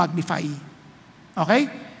na magnify.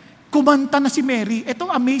 Okay? Kumanta na si Mary.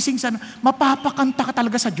 Itong amazing sana, mapapakanta ka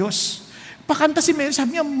talaga sa Diyos. Pakanta si Mary,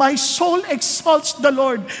 sabi niya, my soul exalts the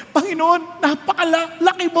Lord. Panginoon,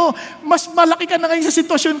 napakalaki mo. Mas malaki ka na ngayon sa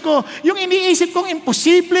sitwasyon ko. Yung iniisip kong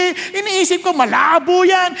imposible, iniisip ko malabo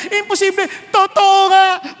yan, imposible. Totoo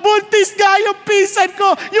nga, buntis nga yung pinsan ko.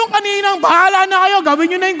 Yung kaninang bahala na kayo,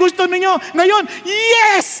 gawin nyo na yung gusto ninyo. Ngayon,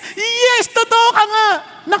 yes, totoo ka nga.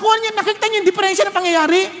 Nakita niyo yung diferensya na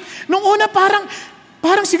pangyayari. Nung una parang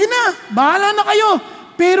sige na, bahala na kayo.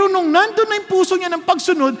 Pero nung nandun na yung puso niya ng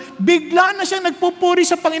pagsunod, bigla na siya nagpupuri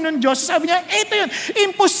sa Panginoon Diyos. Sabi niya, ito yun,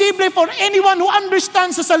 impossible for anyone who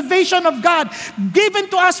understands the salvation of God given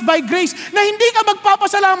to us by grace, na hindi ka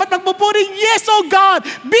magpapasalamat, nagpupuri, yes, oh God,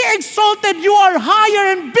 be exalted, you are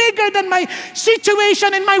higher and bigger than my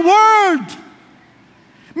situation and my world.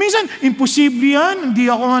 Minsan, imposible yan, hindi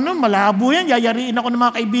ako malabo yan, yayariin ako ng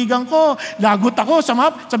mga kaibigan ko, lagot ako,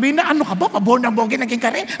 sabihin na, ano ka ba, paborn ng bogi naging ka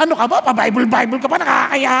rin? Ano ka ba, pa-Bible ka pa,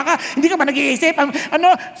 nakakaya ka, hindi ka ba nag-iisip?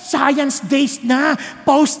 Science days na,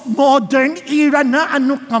 postmodern era na,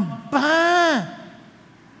 ano ka ba?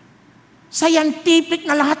 Scientific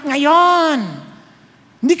na lahat ngayon.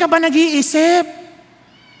 Hindi ka ba nag-iisip?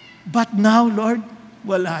 But now, Lord,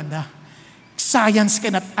 wala na. Science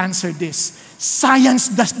cannot answer this.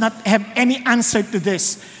 Science does not have any answer to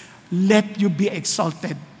this. Let you be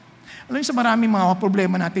exalted. Alam niyo, sa maraming mga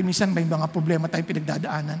problema natin, minsan may mga problema tayong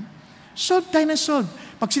pinagdadaanan. Solve tayo na solve.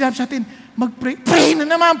 Pag sinabi sa atin, mag-pray. Pray na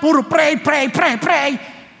naman, puro pray.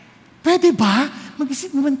 Pwede ba?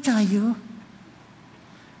 Mag-isip naman tayo.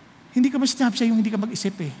 Hindi ka ba sinabi sa'yo, hindi ka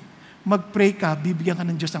mag-isip eh. Mag-pray ka, bibigyan ka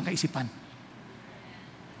ng Diyos ng kaisipan.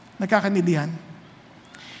 Nagkakanilihan?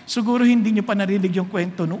 Siguro hindi niyo pa narinig yung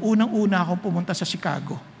kwento nung unang-una akong pumunta sa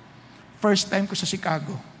Chicago. First time ko sa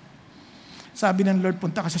Chicago. Sabi ng Lord,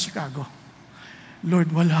 punta ka sa Chicago.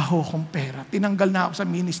 Lord, wala akong pera. Tinanggal na ako sa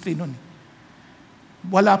ministry nun.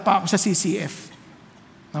 Wala pa ako sa CCF.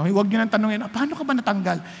 Huwag niyo nang tanongin, paano ka ba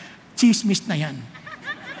natanggal? Chismis na yan.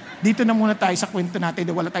 Dito na muna tayo sa kwento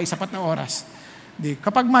natin, wala tayo sapat na oras.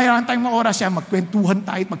 Kapag mayroon tayong mga oras yan, magkwentuhan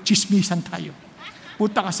tayo, magchismisan tayo.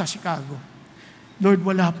 Punta ka sa Chicago. Lord,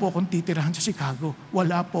 wala po akong titirahan sa Chicago.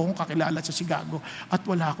 Wala po akong kakilala sa Chicago. At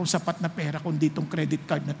wala akong sapat na pera kundi itong credit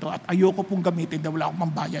card na to. At ayoko pong gamitin dahil wala akong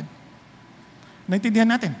mambayad. Naintindihan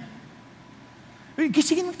natin?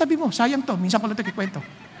 Gisingin mo tabi mo. Sayang to. Minsan ko lang nagkikwento.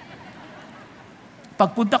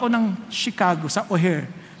 Pagpunta ko ng Chicago sa O'Hare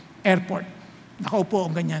Airport, nakaupo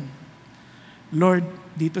akong ganyan. Lord,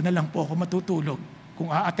 dito na lang po ako matutulog.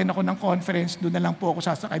 Kung a-attend ako ng conference, doon na lang po ako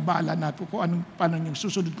sasakay. Bahala na po kung paano yung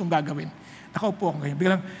susunod kong gagawin. Nakaupo ako ngayon.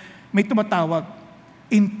 Biglang may tumatawag,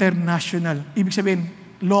 international. Ibig sabihin,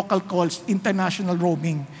 local calls, international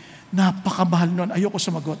roaming. Napakamahal nun. Ayoko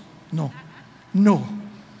sumagot. No.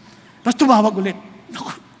 Tapos tumawag ulit.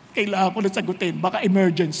 Kailangan ko na sagutin. Baka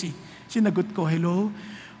emergency. Sinagot ko, hello?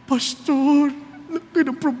 Pastor, laki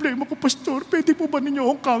ng problema ko, Pastor. Pwede po ba ninyo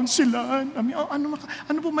akong counselan?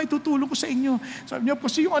 Ano po may tutulong ko sa inyo? Sabi niya,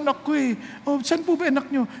 kasi yung anak ko eh. Saan po ba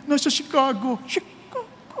anak niyo? Nasa Chicago.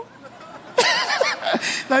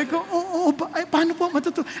 Sabi ko, paano po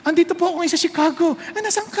matutulong? Andito po ako ngayon sa Chicago.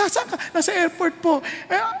 Nasaan ka? Nasa airport po.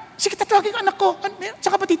 Sige, tatawagin ang anak ko.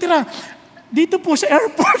 Saan ka pa titira? Dito po sa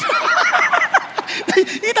airport.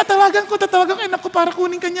 Tatawagan ko anak ko para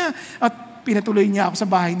kunin ka niya. At pinatuloy niya ako sa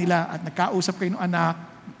bahay nila at nagkausap kayo ng anak.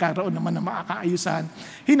 Karoon naman ng makakaayusan.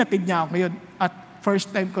 Hinatid niya ako ngayon. At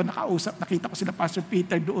first time ko nakita ko sila Pastor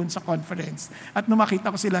Peter doon sa conference. At nung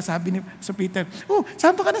makita ko sila, sabi ni Pastor Peter,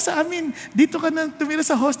 saan pa ka na sa amin? Dito ka na tumira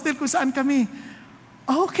sa hostel kung saan kami.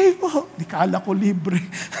 Okay po. Di kala ko libre.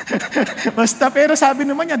 Basta, pero sabi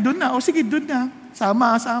naman niya, doon na. Sige, doon na.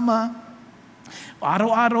 Sama.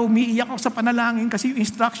 Araw-araw, umiiyak ako sa panalangin kasi yung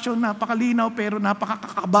instruction napakalinaw pero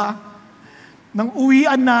napakakakaba. Nang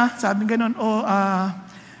uwian na, sabi gano'n,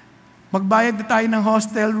 Magbayad na tayo ng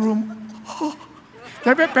hostel room.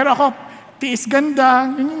 Pero ako, tiis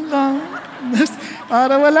ganda, ganyan lang.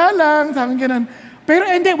 Para wala lang, sabi ganun. Pero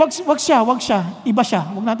hindi, wag siya. Iba siya,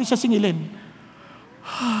 wag natin siya singilin.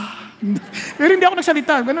 Pero hindi ako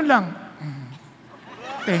nagsalita, ganun lang.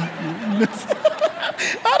 Thank you.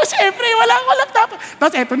 Para siyempre, walang dapat.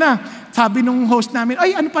 Tapos eto na, sabi nung host namin,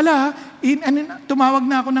 ay ano pala, tumawag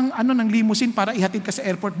na ako ng limousine para ihatid ka sa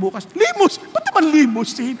airport bukas. Ba't naman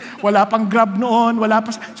limousine? Wala pang Grab noon, wala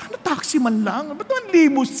pa, sana taxi man lang. Ba't naman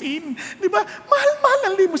limousine? Di ba?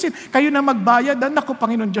 Mahal ang limousine. Kayo na magbayad, naku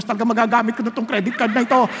Panginoon Diyos, talaga magagamit ko na itong credit card na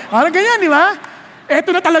ito. Parang ganyan, di ba?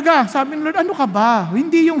 Eto na talaga. Sabi ng Lord, ano ka ba?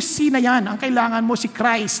 Hindi yung C na yan. Ang kailangan mo si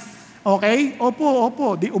Christ. Okay?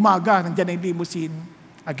 Opo. Di umaga, nandiyan na yung limousine.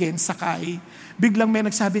 Again, sakay. Biglang may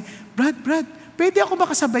nagsabi, Brad, pwede ako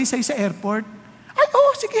makasabay sa'yo sa airport? Ay,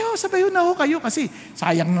 sige sabay na ho kayo kasi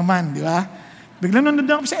sayang naman, di ba? Biglang nandun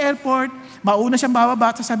ako sa airport, mauna siyang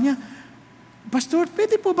bababa, sabi niya, Pastor,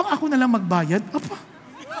 pwede po bang ako na lang magbayad? Apa?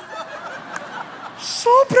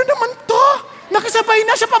 Sobra naman to! Nakasabay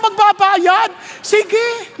na siya pa magbabayad! Sige!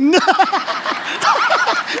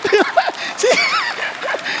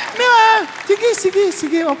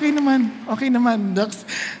 Sige, okay naman.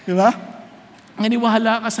 Di ba?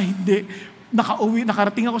 Naniwala ka sa hindi.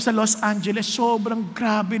 Nakarating ako sa Los Angeles, sobrang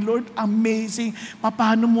grabe, Lord, amazing.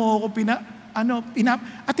 Paano mo ako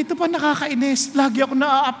at ito pa nakakainis, lagi ako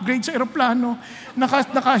na-upgrade sa aeroplano.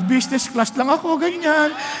 Naka-business class lang ako,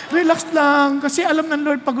 ganyan. Relax lang, kasi alam ng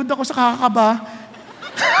Lord, pagod ako sa kakakaba.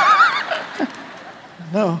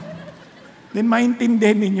 No. Then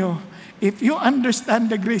maintindihan ninyo, if you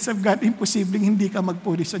understand the grace of God, imposibleng hindi ka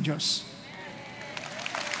magpuri sa Diyos.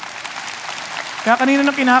 Kaya kanina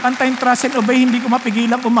nung kinakanta yung trust and obey, hindi ko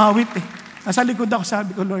mapigilang umawit eh. Nasa likod ako,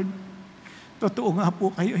 sabi ko, Lord, totoo nga po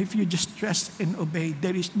kayo, if you just trust and obey,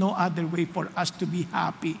 there is no other way for us to be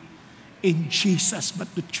happy in Jesus but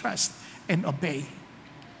to trust and obey.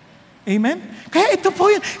 Amen? Kaya ito po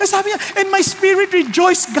yun. Sabi niya, and my spirit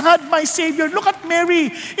rejoice, God, my Savior. Look at Mary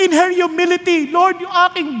in her humility. Lord, yung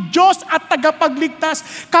aking Diyos at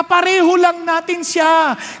tagapagligtas, kapareho lang natin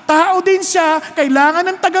siya. Tao din siya, kailangan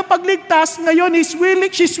ng tagapagligtas. Ngayon,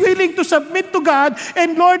 she's willing to submit to God.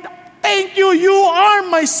 And Lord, thank you, you are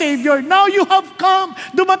my Savior. Now you have come.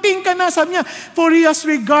 Dumating ka na, sabi niya, for He has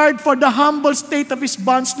regard for the humble state of His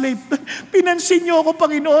bondslave. Pinansin niyo ako,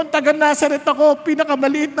 Panginoon, taga Nazaret ako,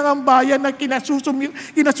 pinakamaliit ng ang bayan na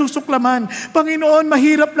kinasusuklaman. Panginoon,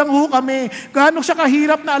 mahirap lang ho kami. Gaano siya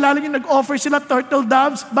kahirap na alala niyo, nag-offer sila turtle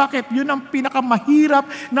doves? Bakit? Yun ang pinakamahirap.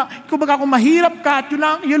 Kung mahirap ka at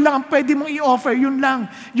yun lang ang pwede mong i-offer, yun lang.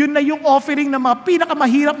 Yun na yung offering ng mga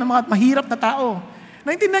pinakamahirap na mga mahirap na tao.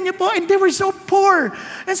 Naintindihan niyo po? And they were so poor.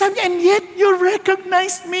 And sabi niya, and yet you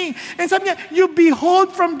recognized me. And sabi niya, you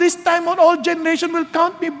behold from this time on all generation will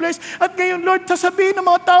count me blessed. At ngayon, Lord, sasabihin ng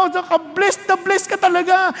mga tao, blessed na blessed ka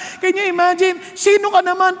talaga. Can you imagine? Sino ka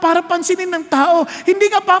naman para pansinin ng tao? Hindi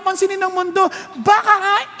ka papansinin ng mundo. Baka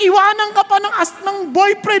nga, iwanan ka pa ng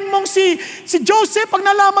boyfriend mong si Joseph pag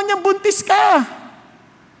nalaman niyang buntis ka.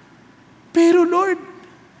 Pero Lord,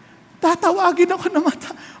 tatawagin ako na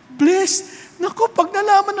blessed. Naku, pag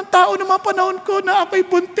nalaman ng tao ng mga panahon ko na ako'y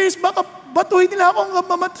buntis, baka batuhin nila akong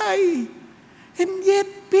mamatay. And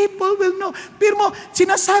yet, people will know. Pero mo,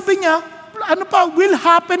 sinasabi niya, will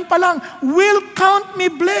happen pa lang. Will count me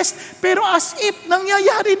blessed. Pero as if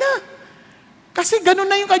nangyayari na. Kasi ganun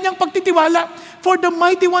na yung kanyang pagtitiwala. For the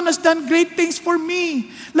mighty one has done great things for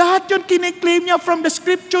me. Lahat yun kiniklaim niya from the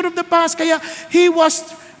scripture of the past. Kaya he was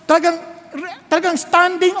talagang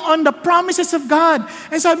standing on the promises of God.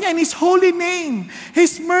 And sabi niya, in His holy name,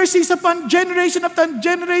 His mercies upon generation after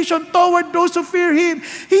generation toward those who fear Him.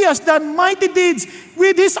 He has done mighty deeds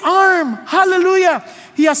with His arm. Hallelujah!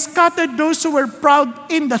 He has scattered those who were proud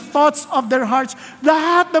in the thoughts of their hearts.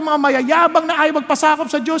 Lahat ng mga mayayabang na ayaw magpasakop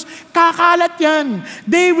sa Diyos, kakalat yan.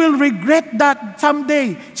 They will regret that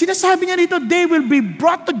someday. Sinasabi niya dito, they will be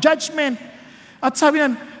brought to judgment. At sabi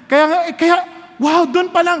niya, kaya wow, doon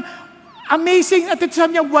pa lang, amazing. At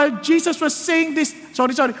sabi niya, while Jesus was saying this,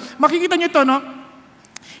 sorry. Makikita niyo ito, no?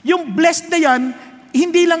 Yung blessed na yan,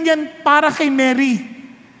 hindi lang yan para kay Mary.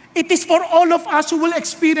 It is for all of us who will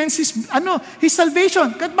experience His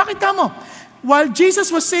salvation. Bakit kamo? While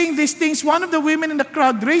Jesus was saying these things, one of the women in the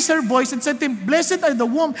crowd raised her voice and said to Him, "Blessed are the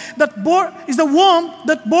womb that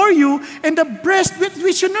bore you, and the breast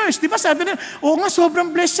which you nursed." Di ba sabi niya,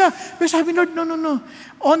 sobrang blessed siya. Pero sabi Lord, no.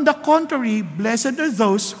 On the contrary, blessed are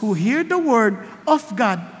those who hear the word of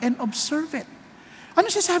God and observe it.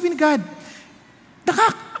 Ano siya sabi ni God?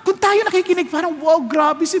 Kung tayo nakikinig, parang, wow,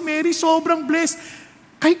 grabe si Mary, sobrang blessed.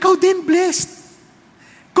 Kaya ikaw din blessed.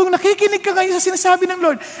 Kung nakikinig ka ngayon sa sinasabi ng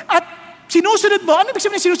Lord at sinusunod mo, ano ibig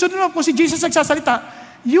sabihin sinusunod mo kung si Jesus nagsasalita?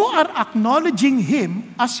 You are acknowledging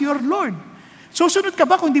Him as your Lord. Susunod ka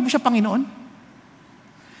ba kung hindi mo siya Panginoon?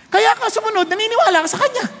 Kaya ka sumunod, naniniwala ka sa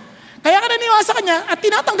Kanya. Kaya ka naniniwala sa Kanya at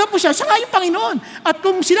tinatanggap mo siya nga yung Panginoon. At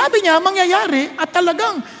kung sinabi niya, mangyayari at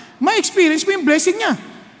talagang ma-experience mo yung blessing niya.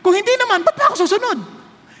 Kung hindi naman, ba't pa ako susunod?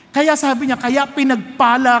 Kaya sabi niya, kaya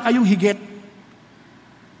pinagpala kayong higit.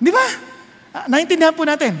 Di ba? Naintindihan po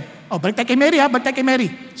natin. Balik tayo kay Mary balik tayo kay Mary.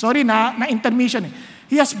 Sorry, na-intermission eh.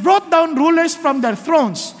 He has brought down rulers from their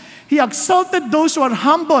thrones. He exalted those who are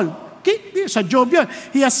humble. Okay? Sa Job yun.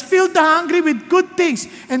 He has filled the hungry with good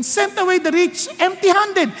things and sent away the rich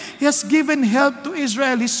empty-handed. He has given help to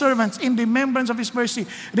Israel, His servants, in remembrance of His mercy.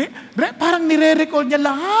 Parang nire-recall niya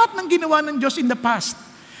lahat ng ginawa ng Diyos in the past.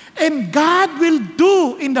 And God will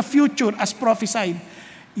do in the future as prophesied.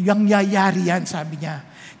 Yang yayari yan, sabi niya.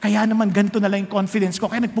 Kaya naman ganito na lang yung confidence ko.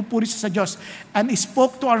 Kaya nagpupuri siya sa Diyos. And He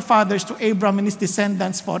spoke to our fathers, to Abraham and his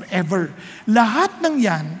descendants forever. Lahat ng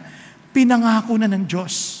yan, pinangako na ng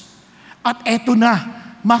Diyos. At eto na,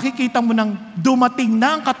 makikita mo nang dumating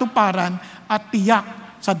na ang katuparan at tiyak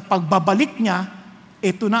sa pagbabalik niya,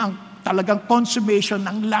 ito na ang talagang consummation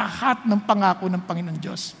ng lahat ng pangako ng Panginoon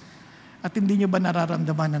Diyos. At hindi niyo ba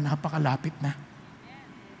nararamdaman na napakalapit na?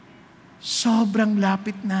 Sobrang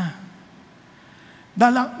lapit na.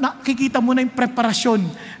 Nakikita mo na yung preparasyon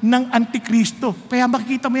ng Antikristo. Kaya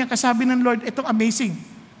makikita mo yan, kasabi ng Lord, itong amazing.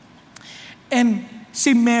 And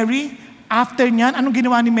si Mary, after niyan, anong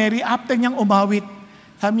ginawa ni Mary? After niyang umawit,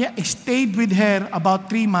 sabi niya, stayed with her about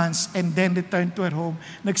 3 months and then returned to her home.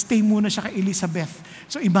 Nagstay muna siya kay Elizabeth.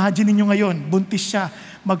 So imagine niyo ngayon, buntis siya,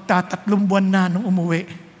 magta3 buwan na nung umuwi.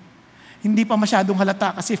 Hindi pa masyadong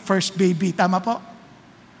halata kasi first baby. Tama po?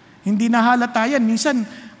 Hindi na halata yan. Minsan,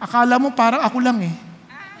 akala mo parang ako lang eh.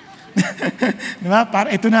 Diba?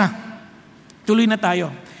 Parang ito na. Tuloy na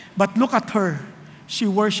tayo. But look at her. She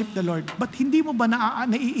worshiped the Lord. But hindi mo ba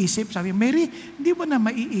naiisip? Sabi, Mary, hindi mo na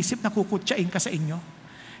maiisip na kukutsain ka sa inyo?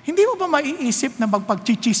 Hindi mo ba maiisip na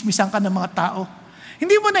magpagchichismisan ka ng mga tao?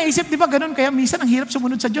 Hindi mo naisip, di ba ganun? Kaya minsan ang hirap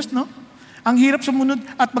sumunod sa Diyos, no? Ang hirap sumunod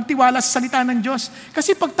at magtiwala sa salita ng Diyos.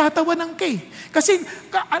 Kasi pagtatawanan ka eh. Kasi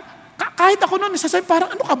kahit ako noon, nasasabi parang,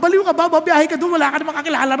 ano ka, baliw ka ba? Babiyahe ka doon, wala ka naman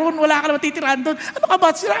kakilala roon, wala ka naman titirahan doon. Ano ka ba?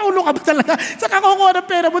 Siraulo ka ba talaga? Saka kukuha ng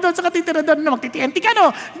pera mo doon, saka titira doon na magtitienti ka, no?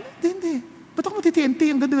 Hindi. Ba't ako magtitienti?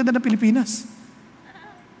 Ang ganda-ganda ng Pilipinas.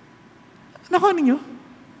 Nakuha ninyo?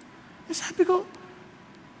 Sabi ko,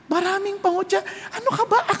 maraming pangutya. Ano ka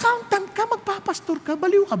ba? Accountant ka? Magpapastor ka?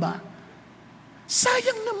 Baliw ka ba?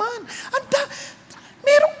 Sayang naman.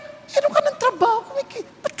 Meron ka ng trabaho.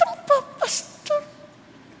 Ba't ka magpapastor?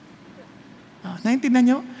 Naintindihan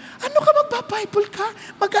nyo? Ano ka magpa-Bible ka?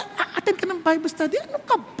 Mag-attend ka ng Bible study? Ano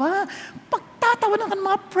ka ba? Pagtatawanan ka ng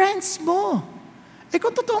mga friends mo.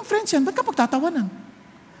 Kung totoong friends yan, ba't ka pagtatawanan?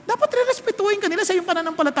 Dapat re-respetuhin ka nila sa iyong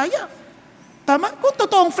pananampalataya. Tama? Kung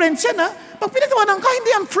totoong friends yan, pag pinatawanan ka,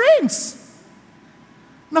 hindi ang friends.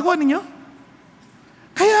 Nakuha ninyo?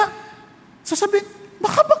 Kaya, sasabihin,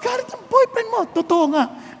 baka magalit ang boyfriend mo. Totoo nga.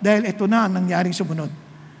 Dahil ito na ang nangyaring sumunod.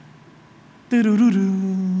 Turururu.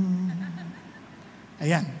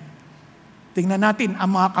 Ayan. Tingnan natin ang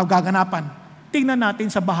mga kagaganapan. Tingnan natin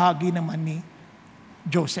sa bahagi naman ni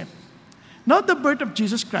Joseph. Now the birth of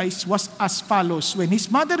Jesus Christ was as follows. When his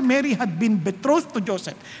mother Mary had been betrothed to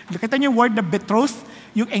Joseph. Nakita niyo yung word na betrothed?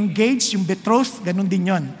 Yung engaged, yung betrothed, ganun din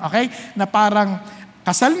yon. Okay? Na parang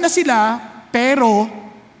kasal na sila, pero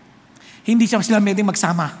hindi sila pwedeng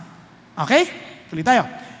magsama. Okay? Tuloy tayo.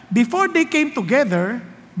 Before they came together,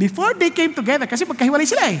 kasi magkahiwalay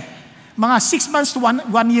sila eh. Mga 6 months to 1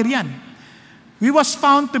 year yan. We was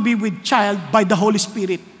found to be with child by the Holy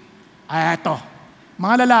Spirit. Eto,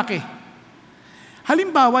 mga lalaki.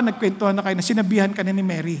 Halimbawa, nagkwentuhan na kayo na sinabihan ka na ni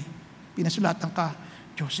Mary. Pinasulatan ka,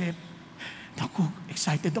 Joseph, naku,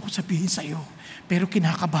 excited ako sabihin sa iyo. Pero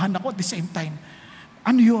kinakabahan ako at the same time.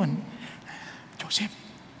 Ano yun? Joseph,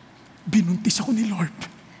 binuntis ako ni Lord.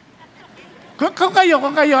 Kung kayo,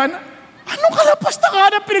 anong kalapas na ka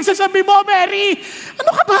na pinagsasabi mo, Mary?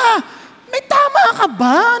 Ano ka ba? May tama ka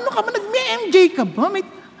ba? Ano ka ba? Nag-MJ ka ba? May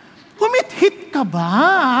humit-hit ka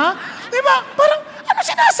ba? Diba? Parang, ano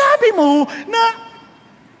sinasabi mo na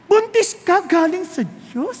buntis ka galing sa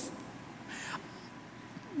Diyos?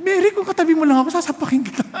 Mary, kung katabi mo lang ako, sasapakin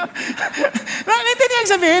kita. Naintindihan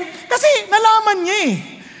sabihin? Kasi nalaman niya eh.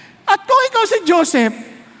 At kung ikaw si Joseph,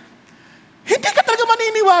 hindi ka talaga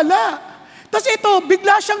maniniwala. Tapos ito,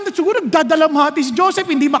 bigla siyang siguro nagdadalamhati si Joseph,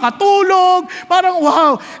 hindi makatulog, parang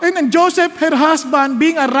wow. And then Joseph, her husband,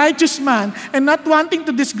 being a righteous man and not wanting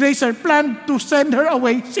to disgrace her, planned to send her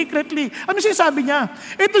away secretly. Ano sinasabi niya?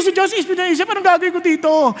 Ito si Joseph, pinaisip, anong gagawin ko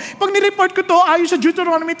dito? Pag nireport ko to, ayon sa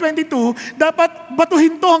Deuteronomy 22, dapat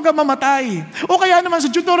batuhin to hanggang mamatay. O kaya naman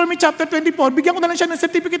sa Deuteronomy chapter 24, bigyan ko na lang siya ng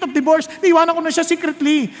certificate of divorce, iwanan ko na siya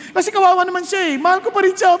secretly. Kasi kawawa naman siya eh. Mahal ko pa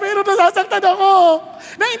rin siya, pero nasasaktan ako.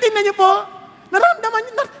 Naintindihan niyo po?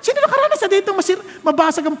 Naramdaman, sino nakaranas sa dito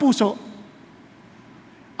mabasag ang puso?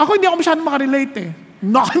 Ako hindi ako masyadong makarelate eh.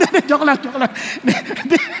 No, joke lang.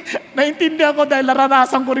 Naintindihan ko dahil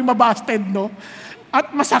naranasan ko rin mabasted, no?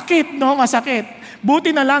 At masakit, no? Masakit.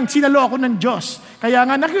 Buti na lang, sinalo ako ng Diyos. Kaya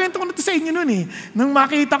nga, nakikwento ko na ito sa inyo nun eh. Nung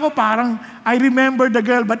makita ko, parang, I remember the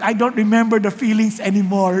girl, but I don't remember the feelings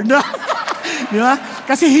anymore. Di ba?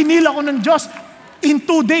 Kasi hinil ako ng Diyos in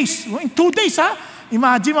 2 days. In 2 days, ha?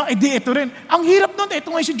 Imagine mo, ito rin. Ang hirap nun, ito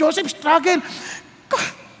ngayon si Joseph, struggle.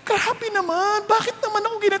 Grabe naman, bakit naman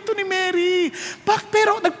ako ginato ni Mary?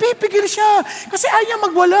 Pero nagpipigil siya, kasi ayaw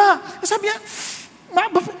magwala. Sabi niya,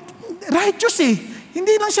 righteous eh.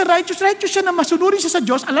 Hindi lang siya righteous siya na masunurin siya sa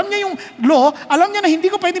Diyos. Alam niya yung law, alam niya na hindi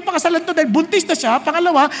ko pwedeng pakasalan to dahil buntis na siya.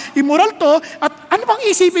 Pangalawa, immoral to. At ano bang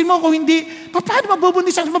isipin mo kung hindi, paano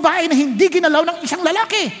mabubuntis ang babae na hindi ginalaw ng isang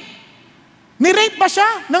lalaki? Ni-rape ba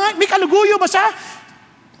siya? May kaluguyo ba siya?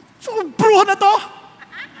 So, bruha na to.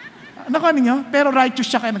 Nakuha ninyo? Pero righteous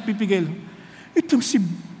siya kaya nagpipigil. Itong si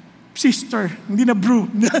sister, hindi na bro,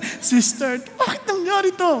 sister, bakit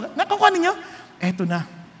nangyari to? Nakuha ninyo? Eto na.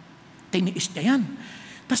 Tiniis niya yan.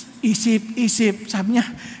 Tapos isip, sabi niya,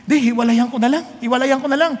 hiwalayan ko na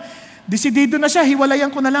lang. Desidido na siya,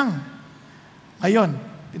 hiwalayan ko na lang. Ngayon,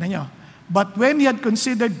 tinan niyo. But when he had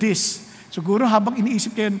considered this, siguro habang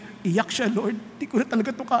iniisip niya yun, iyak siya, Lord, di ko na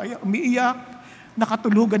talaga ito kaya. Umiiyak.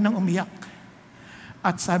 Nakatulugan ng umiyak.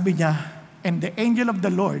 At sabi niya, and the angel of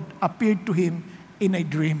the Lord appeared to him in a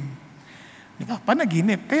dream.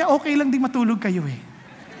 Panaginip. Kaya okay lang di matulog kayo eh.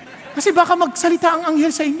 Kasi baka magsalita ang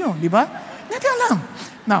anghel sa inyo, di ba? Hindi lang.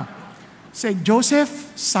 Now, say,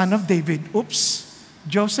 Joseph, son of David. Oops.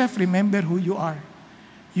 Joseph, remember who you are.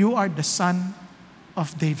 You are the son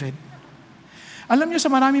of David. Alam niyo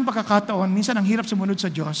sa maraming pagkakataon, minsan ang hirap sumunod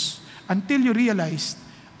sa Diyos until you realize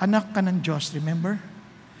anak ka ng Diyos, remember?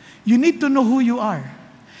 You need to know who you are.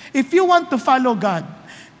 If you want to follow God,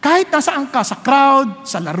 kahit nasaan ka, sa crowd,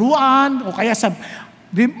 sa laruan, o kaya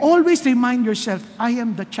always remind yourself, I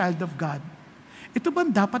am the child of God. Ito ba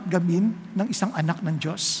dapat gawin ng isang anak ng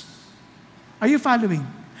Diyos? Are you following?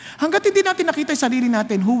 Hanggat hindi natin nakita yung sarili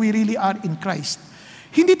natin who we really are in Christ,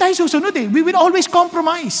 hindi tayo susunod eh. We will always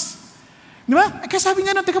compromise. Di ba? Kaya sabi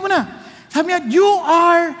nga teka muna, sabi niya, you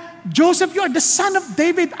are Joseph, you are the son of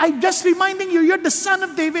David. I'm just reminding you, you're the son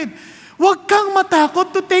of David. Huwag kang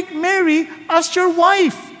matakot to take Mary as your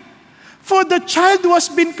wife. For the child who has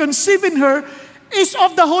been conceived in her is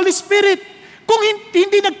of the Holy Spirit. Kung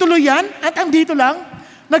hindi nagtuloy yan, at andito lang,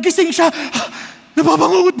 nagising siya,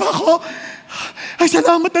 nababangungot ba ako? Ay,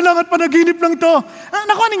 salamat na lang at panaginip lang to.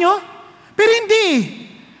 Nakuha ninyo? Pero hindi.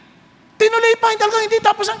 Tinuloy pa, hindi.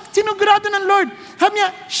 Tapos sinugurado ng Lord. Sabi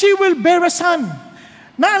niya, she will bear a son.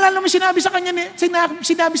 Naalala mo sinabi sa kanya,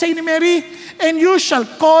 sinabi sa ni Mary, and you shall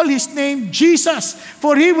call his name Jesus,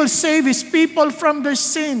 for he will save his people from their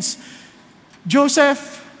sins.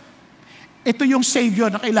 Joseph, ito yung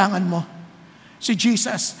Savior na kailangan mo. Si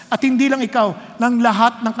Jesus. At hindi lang ikaw, ng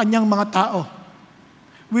lahat ng kanyang mga tao.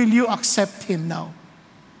 Will you accept him now?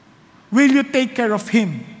 Will you take care of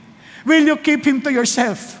him? Will you keep him to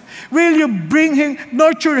yourself? Will you bring him,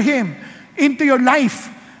 nurture him into your life?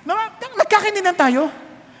 Nagkakaintindihan tayo?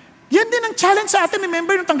 Yan din ang challenge sa atin.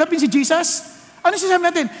 Remember, nung tanggapin si Jesus? Ano sinasabi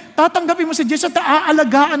natin? Tatanggapin mo si Jesus at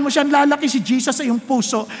aalagaan mo siya, lalaki si Jesus sa iyong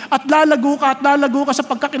puso at lalago ka sa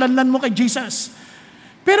pagkakilanlan mo kay Jesus.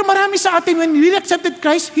 Pero marami sa atin, when we accepted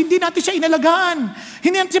Christ, hindi natin siya inalagaan.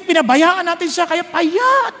 Hindi natin siya pinabayaan natin siya, kaya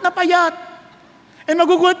payat na payat. And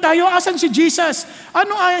magugulat tayo, asan si Jesus?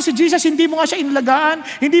 Ano ayan si Jesus? Hindi mo nga siya inalagaan,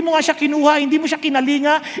 hindi mo nga siya kinuha, hindi mo siya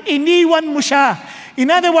kinalinga, iniwan mo siya. In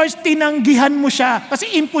other words, tinanggihan mo siya.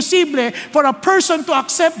 Kasi imposible for a person to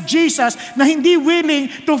accept Jesus na hindi willing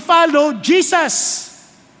to follow Jesus.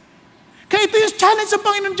 Kaya ito yung challenge ng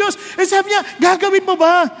Panginoon Diyos. E sabi niya, gagawin mo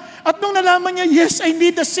ba? At nung nalaman niya, yes, I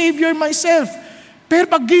need a Savior myself. Pero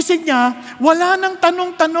paggising niya, wala nang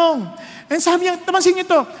tanong-tanong. And sabi niya, tamansin niyo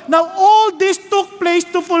ito, now all this took place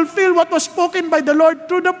to fulfill what was spoken by the Lord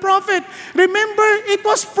through the prophet. Remember, it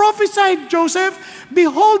was prophesied, Joseph,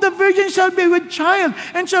 behold, the virgin shall be with child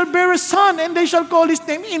and shall bear a son, and they shall call his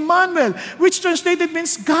name Emmanuel, which translated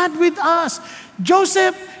means God with us.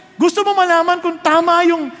 Joseph, Gusto mo malaman kung tama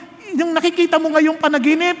yung nakikita mo ngayong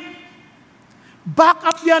panaginip? Back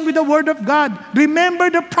up yan with the Word of God. Remember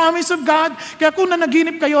the promise of God. Kaya kung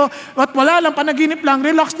nanaginip kayo at wala lang, panaginip lang,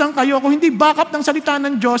 relax lang kayo. Kung hindi back up ng salita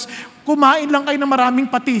ng Diyos, kumain lang kayo ng maraming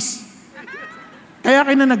patis. Kaya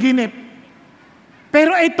kayo nanaginip.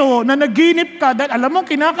 Pero ito, nanaginip ka dahil alam mo,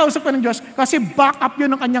 kinakausap ka ng Diyos kasi back up yun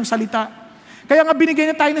ng kanyang salita. Kaya nga binigay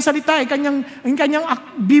na tayo ng salita, yung kanyang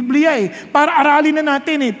Biblia para aralin na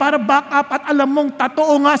natin para back up at alam mong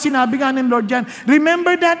totoo nga, sinabi nga ng Lord yan.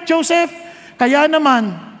 Remember that, Joseph? Kaya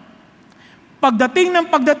naman, pagdating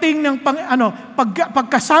ng pagkagising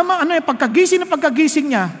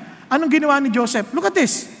niya, anong ginawa ni Joseph? Look at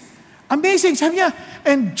this. Amazing. Sabi niya,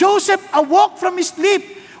 and Joseph awoke from his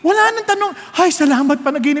sleep. Wala nang tanong, ay, salamat,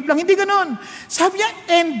 panaginip lang. Hindi ganon. Sabi niya,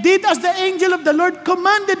 and did as the angel of the Lord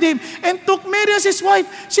commanded him, and took Mary as his wife.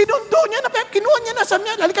 Sinundo niya na, kinuha niya na. Sabi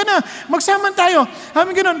niya, halika na, magsaman tayo.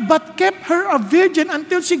 Sabi ganon, but kept her a virgin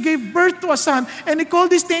until she gave birth to a son, and he called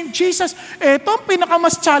his name Jesus. Ito ang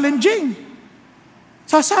pinakamas challenging.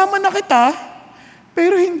 Sasama na kita,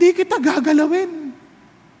 pero hindi kita gagalawin.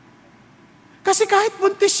 Kasi kahit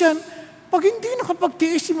buntis yan, pag hindi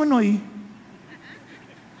nakapagtiis si Manoy,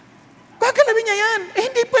 gagalawin niya yan.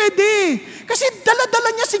 Hindi pwede. Kasi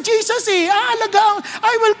dala-dala niya si Jesus Aalagaan.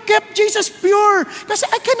 I will keep Jesus pure. Kasi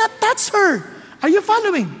I cannot touch her. Are you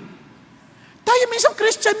following? Tayo minsan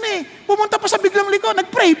Christian pumunta pa sa biglang liko,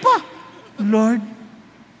 nag-pray pa. Lord,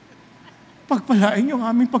 pagpalain yung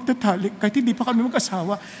aming pagtatalik kahit hindi pa kami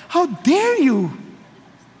mag-asawa. How dare you?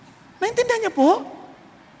 Naintindihan niya po?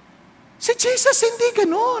 Si Jesus hindi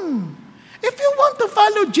ganun. If you want to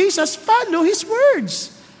follow Jesus, follow His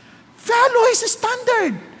words. Follow His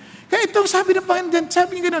standard. Kaya itong sabi ng Panginoon,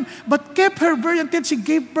 sabi niya gano'n, but kept her virgin until she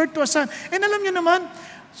gave birth to a son. And alam niyo naman,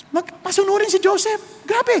 masunurin si Joseph.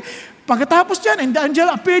 Grabe. Pagkatapos dyan, and the angel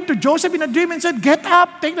appeared to Joseph in a dream and said, get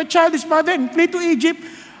up, take the child, his mother, and flee to Egypt.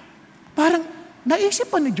 Parang naisip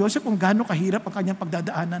pa ni Joseph kung gaano kahirap ang kanyang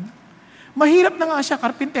pagdadaanan. Mahirap na nga siya,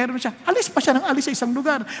 karpintero na siya. Alis pa siya ng alis sa isang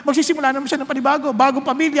lugar. Magsisimula naman siya ng panibago, bagong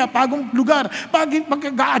pamilya, bagong lugar.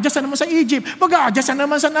 Mag-a-adjust na naman sa Egypt, mag-a-adjust na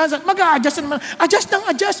naman sa Nazareth, mag-a-adjust na naman.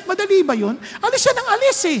 Adjust. Madali ba yun? Alis siya ng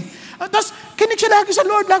alis Tapos, kinig siya lagi sa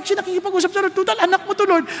Lord, lagi siya nakikipag-usap sa Lord. Total, anak mo to,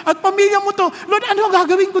 Lord, at pamilya mo to. Lord, ano ang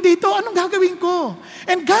gagawin ko dito? Anong gagawin ko?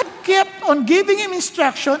 And God kept on giving him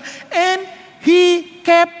instruction, and he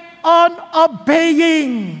kept on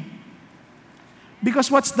obeying.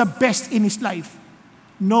 Because what's the best in his life?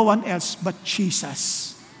 No one else but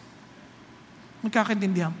Jesus.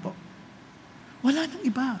 Magkakaintindihan po. Wala nang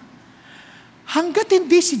iba. Hanggat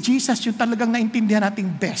hindi si Jesus yung talagang naintindihan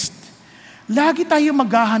nating best, lagi tayo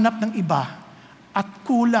maghahanap ng iba at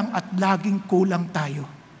laging kulang tayo.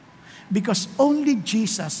 Because only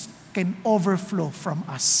Jesus can overflow from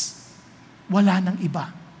us. Wala nang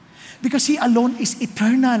iba. Because He alone is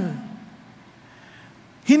eternal.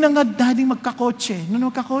 Hinangad dading magkakotse.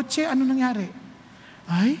 Nung magkakotse, ano nangyari?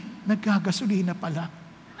 Ay, nagkagasolina pala.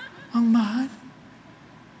 Ang mahal.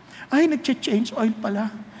 Ay, nag-change oil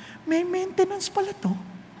pala. May maintenance pala to.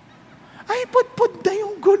 Ay, pud-pud na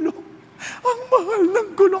yung gulong. Ang mahal ng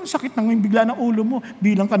gulong. Sakit na ngayon bigla ng ulo mo.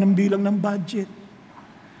 Bilang ka ng bilang ng budget.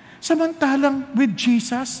 Samantalang with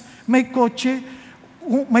Jesus, may kotse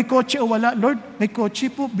o wala. Lord, may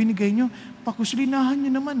kotse po, binigay nyo. Pakusulinahan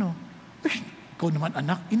nyo naman, Ay, ikaw naman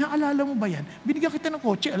anak, inaalala mo ba yan? Binigyan kita ng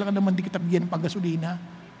kotse, alam ka naman di kita bigyan ng paggasolina.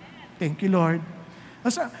 Thank you, Lord.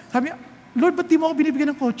 Sabi niya, Lord, ba't di mo ako binibigyan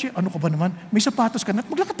ng kotse? Ano ka ba naman? May sapatos ka na,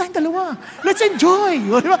 maglakad tayong dalawa. Let's enjoy.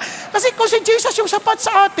 Diba? Kasi kung si Jesus yung sapat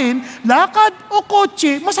sa atin, lakad o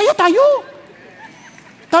kotse, masaya tayo.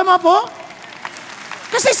 Tama po?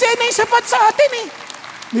 Kasi siya na yung sapat sa atin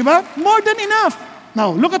Di ba? More than enough. Now,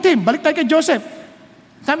 look at him. Balik tayo kay Joseph.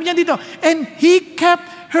 Sabi niya dito, and he kept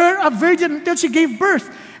her a virgin until she gave birth.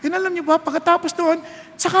 And alam niyo ba, pagkatapos doon,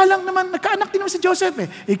 saka lang naman, nagkaanak din naman si Joseph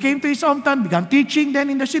He came to his hometown, began teaching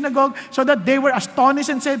then in the synagogue, so that they were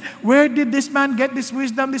astonished and said, where did this man get this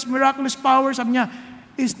wisdom, this miraculous power? Sabi niya,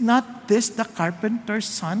 is not this the carpenter's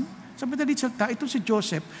son? Sabi na dito, ito si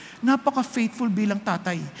Joseph, napaka-faithful bilang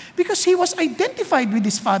tatay. Because he was identified with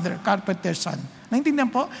his father, carpenter's son.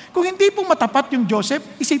 Naintindihan po? Kung hindi po matapat yung Joseph,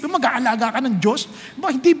 isipin mag-aalaga ka ng Diyos,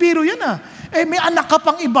 hindi biro yan may anak ka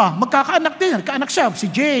pang iba, magkakaanak din. Kaanak siya,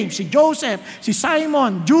 si James, si Joseph, si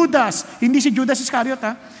Simon, Judas, hindi si Judas Iscariot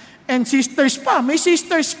and sisters pa, may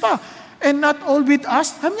sisters pa. And not all with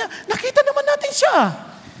us. Sabi niya, nakita naman natin siya.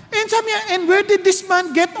 And sabi niya, and where did this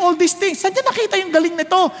man get all these things? Saan niya nakita yung galing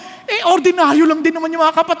nito? Ordinaryo lang din naman yung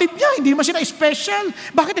mga kapatid niya. Hindi naman sila special.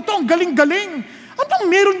 Bakit ito ang galing-galing?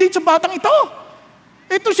 Anong meron din sa batang ito?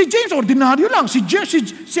 Ito si James, ordinaryo lang. Si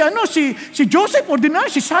Joseph,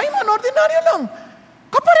 ordinaryo. Si Simon, ordinaryo lang.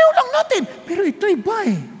 Kapareho lang natin. Pero ito iba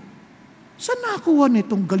eh. Saan nakuha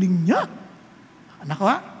nitong galing niya?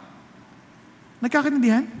 Nakuha?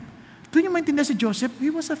 Nagkakaintindihan? Doon yung maintindihan si Joseph,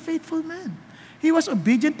 he was a faithful man. He was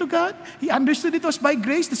obedient to God. He understood it was by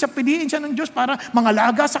grace. Piniin siya ng Diyos para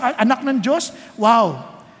mangalaga sa anak ng Diyos. Wow.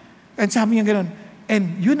 And sabi niya gano'n.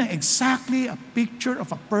 And yun ang exactly a picture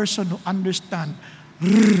of a person who understand.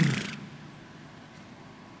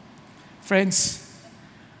 Friends,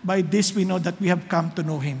 by this we know that we have come to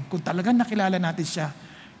know Him. Kung talagang nakilala natin siya,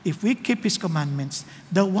 if we keep His commandments,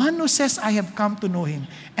 the one who says, I have come to know Him,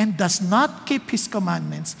 and does not keep His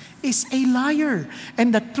commandments, is a liar.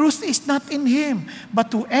 And the truth is not in him. But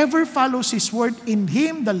whoever follows His word, in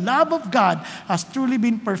him the love of God has truly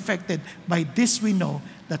been perfected. By this we know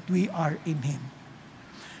that we are in Him.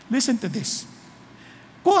 Listen to this.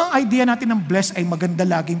 Kung ang idea natin ng blessed ay maganda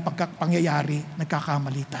laging pangyayari,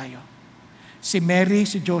 nagkakamali tayo. Si Mary,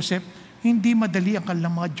 si Joseph, hindi madali ang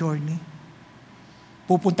kanilang mga journey.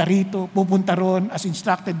 Pupunta rito, pupunta ron, as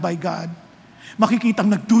instructed by God.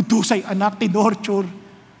 Makikitang nagdudusay anak, tinorture.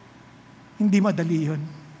 Hindi madali yun.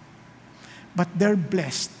 But they're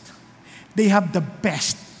blessed. They have the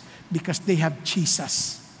best because they have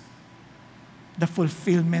Jesus. The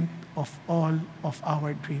fulfillment of all of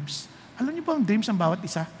our dreams. Alam niyo po ang dreams ng bawat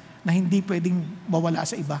isa na hindi pwedeng mawala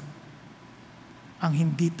sa iba? Ang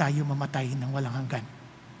hindi tayo mamatay ng walang hanggan.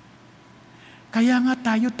 Kaya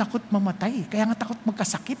nga tayo takot mamatay. Kaya nga takot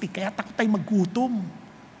magkasakit. Kaya takot tayo maggutom.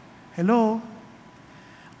 Hello?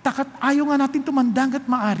 Ayaw nga natin tumanda hanggat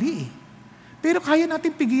maaari. Pero kaya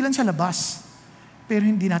natin pigilan sa labas. Pero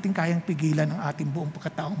hindi natin kayang pigilan ang ating buong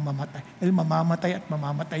pagkataong mamatay. Dahil mamamatay at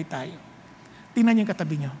mamamatay tayo. Tingnan niyo yung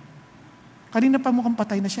katabi niyo. Kanina pa mukhang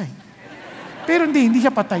patay na siya eh. Pero hindi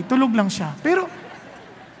siya patay. Tulog lang siya. Pero,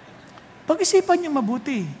 pag-isipan niyo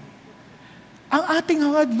mabuti. Ang ating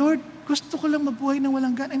hangad, Lord, gusto ko lang mabuhay ng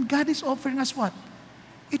walang hanggan. And God is offering us what?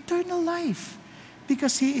 Eternal life.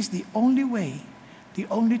 Because He is the only way, the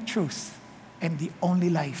only truth, and the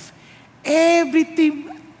only life.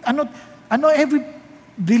 Everything, every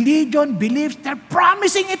religion believes they're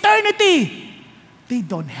promising eternity. They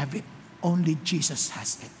don't have it. Only Jesus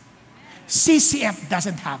has it. CCF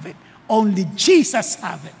doesn't have it. Only Jesus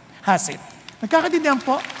has it. Nagkakaintindihan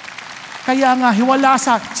po? Kaya nga, hiwala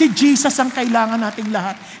si Jesus ang kailangan nating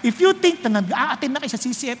lahat. If you think na nag-a-attend na kayo sa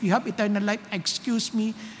CCF, you have eternal life, excuse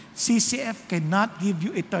me, CCF cannot give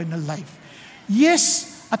you eternal life.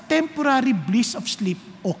 Yes, a temporary bliss of sleep,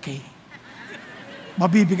 okay.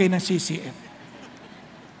 Mabibigay ng CCF.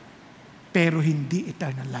 Pero hindi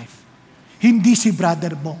eternal life. Hindi si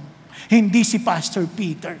Brother Bong. Hindi si Pastor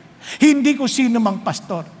Peter. Hindi ko sino mang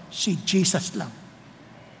pastor. Si Jesus lang.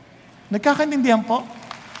 Nagkakaintindihan po?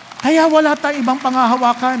 Kaya wala tayong ibang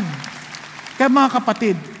pangahawakan. Kaya mga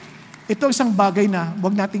kapatid, ito isang bagay na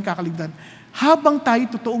huwag nating kakalimutan. Habang tayo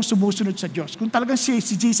totoong sumusunod sa Diyos, kung talagang si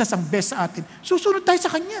Jesus ang best sa atin, susunod tayo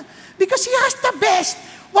sa Kanya. Because He has the best.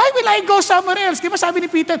 Why will I go somewhere else? Kaya sabi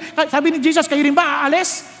ni Peter, sabi ni Jesus, kayo rin ba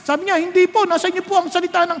aalis? Sabi niya, hindi po. Nasa inyo po ang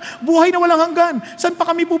salita ng buhay na walang hanggan. Saan pa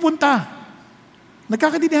kami pupunta?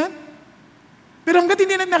 Nagkakaintindihan? Pero hanggat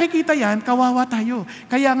hindi na nakikita yan, kawawa tayo.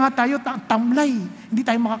 Kaya nga tayo tamlay. Hindi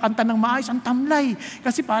tayo makakanta ng maayos, ang tamlay.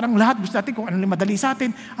 Kasi parang lahat gusto natin kung ano madali sa atin,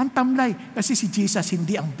 ang tamlay. Kasi si Jesus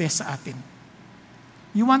hindi ang best sa atin.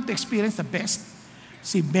 You want to experience the best?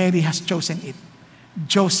 Si Mary has chosen it.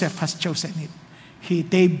 Joseph has chosen it.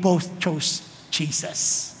 They both chose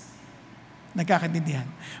Jesus. Nagkakaintindihan.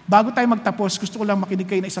 Bago tayo magtapos, gusto ko lang makinig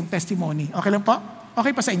kayo na isang testimony. Okay lang po?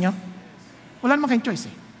 Okay pa sa inyo? Wala naman kayong choice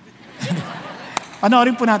eh.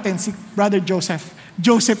 Panoorin po natin si Brother Joseph.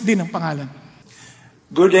 Joseph din ang pangalan.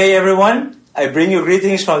 Good day, everyone. I bring you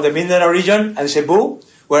greetings from the Mindanao region and Cebu,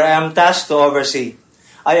 where I am tasked to oversee.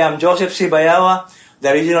 I am Joseph C. Bayawa,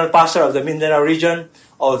 the regional pastor of the Mindanao region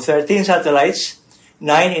of 13 satellites,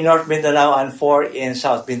 9 in North Mindanao and 4 in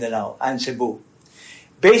South Mindanao and Cebu.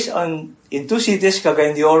 Based in 2 cities,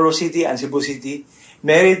 Cagayan de Oro City and Cebu City,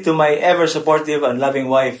 married to my ever-supportive and loving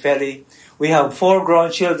wife, Feli, we have 4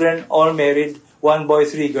 grown children, all married, 1 boy,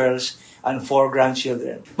 3 girls, and 4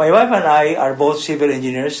 grandchildren. My wife and I are both civil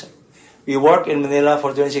engineers. We worked in Manila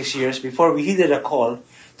for 26 years before we heeded a call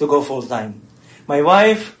to go full-time. My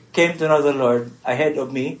wife came to know the Lord ahead of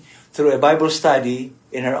me through a Bible study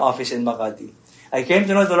in her office in Makati. I came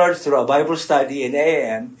to know the Lord through a Bible study in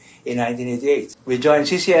AAM in 1988. We joined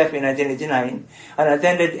CCF in 1989 and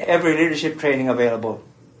attended every leadership training available.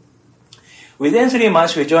 Within 3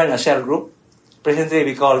 months, we joined a cell group. Presently,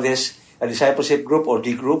 we call this a discipleship group or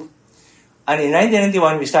D group. And in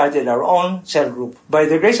 1991, we started our own cell group. By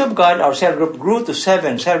the grace of God, our cell group grew to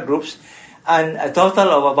 7 cell groups and a total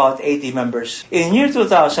of about 80 members. In year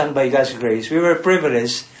 2000, by God's grace, we were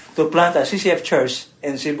privileged to plant a CCF church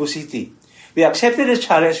in Cebu City. We accepted the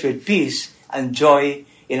challenge with peace and joy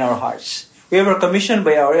in our hearts. We were commissioned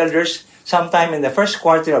by our elders sometime in the first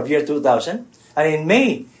quarter of year 2000. And in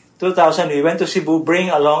May 2000, we went to Cebu, bringing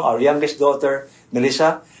along our youngest daughter,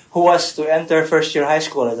 Melissa, who was to enter first year high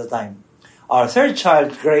school at the time. Our third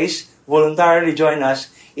child, Grace, voluntarily joined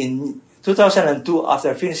us in 2002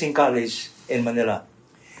 after finishing college in Manila.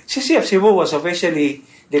 CCF Cebu was officially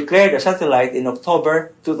declared a satellite in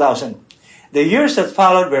October 2000. The years that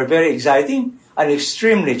followed were very exciting and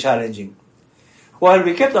extremely challenging. While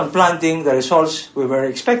we kept on planting, the results we were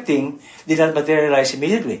expecting did not materialize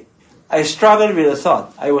immediately. I struggled with the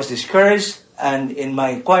thought. I was discouraged, and in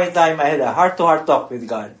my quiet time, I had a heart-to-heart talk with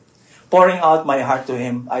God. Pouring out my heart to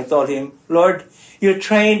Him, I told Him, Lord, you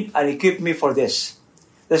trained and equipped me for this.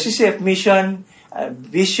 The CCF mission,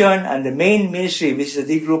 vision, and the main ministry, which is the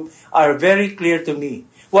D group, are very clear to me.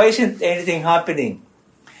 Why isn't anything happening?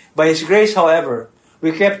 By His grace, however,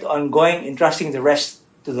 we kept on going, entrusting the rest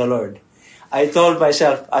to the Lord. I told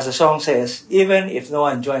myself, as the song says, even if no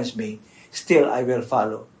one joins me, still I will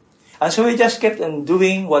follow. And so we just kept on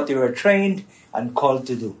doing what we were trained and called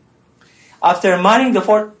to do. After manning the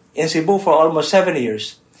fort in Cebu for almost 7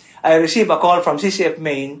 years, I received a call from CCF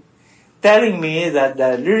Maine telling me that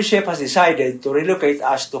the leadership has decided to relocate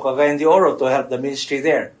us to Cagayan de Oro to help the ministry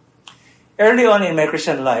there. Early on in my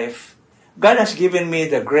Christian life, God has given me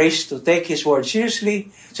the grace to take His word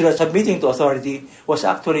seriously, so that submitting to authority was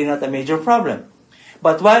actually not a major problem.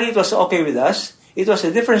 But while it was okay with us, it was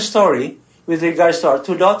a different story with regards to our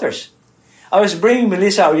 2 daughters. I was bringing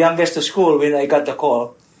Melissa, our youngest, to school when I got the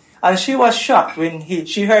call, and she was shocked when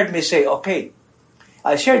she heard me say, okay.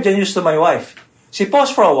 I shared the news to my wife. She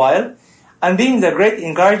paused for a while, and being the great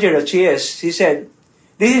encourager that she is, she said,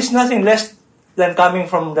 this is nothing less than coming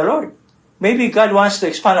from the Lord. Maybe God wants to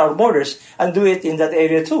expand our borders and do it in that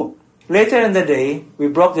area too. Later in the day, we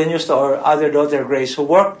broke the news to our other daughter, Grace, who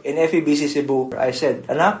worked in FEBC Cebu. I said,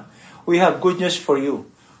 Anak, we have good news for you.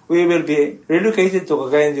 We will be relocated to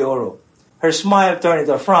Cagayan de Oro. Her smile turned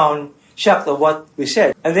into a frown, shocked of what we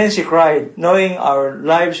said. And then she cried, knowing our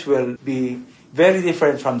lives will be very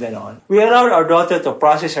different from then on. We allowed our daughter to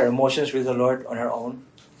process her emotions with the Lord on her own.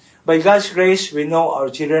 By God's grace, we know our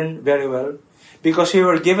children very well, because we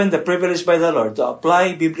were given the privilege by the Lord to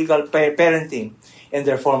apply biblical parenting in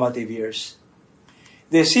their formative years.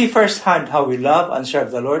 They see firsthand how we love and serve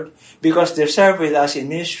the Lord, because they serve with us in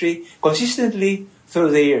ministry consistently through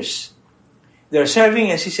the years. They're serving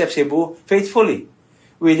in CCF Cebu faithfully.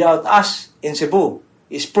 Without us in Cebu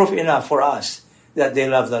is proof enough for us that they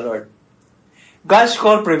love the Lord. God's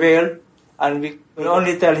call prevailed, and we will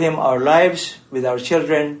only tell Him our lives with our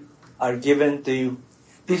children are given to you.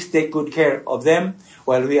 Please take good care of them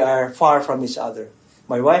while we are far from each other.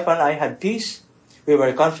 My wife and I had peace. We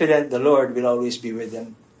were confident the Lord will always be with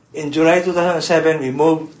them. In July 2007, we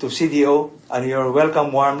moved to CDO, and you are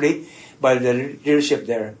welcomed warmly by the leadership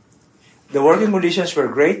there. The working conditions were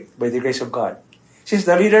great by the grace of God. Since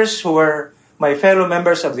the leaders who were my fellow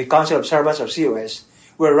members of the Council of Servants or COS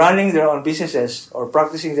were running their own businesses or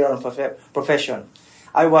practicing their own profession,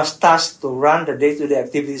 I was tasked to run the day-to-day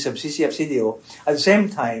activities of CCF CDO at the same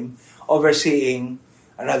time overseeing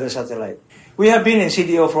another satellite. We have been in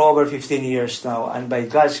CDO for over 15 years now, and by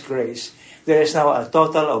God's grace, there is now a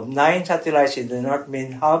total of 9 satellites in the North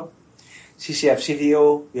Main Hub, CCF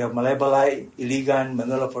CDO, we have Malaybalay, Iligan,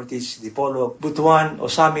 Manolo Fortis, Dipolog, Butuan,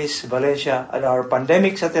 Osamis, Valencia, and our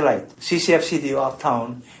pandemic satellite, CCF CDO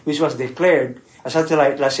Uptown, which was declared a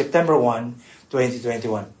satellite last September 1,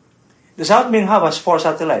 2021. The South Main Hub has 4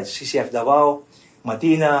 satellites, CCF Davao,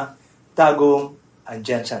 Matina, Tagum, and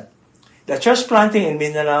Jensen. The church planting in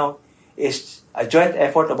Mindanao is a joint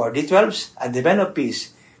effort of our D12s and the men of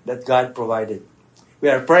peace that God provided. We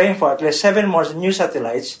are praying for at least 7 more new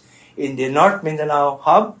satellites in the North Mindanao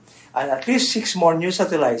Hub and at least 6 more new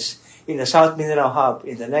satellites in the South Mindanao Hub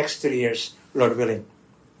in the next 3 years, Lord willing.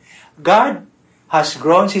 God has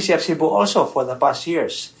grown CCF Cebu also for the past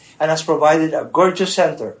years and has provided a gorgeous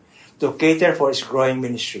center to cater for its growing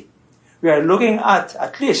ministry. We are looking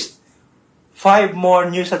at least 5 more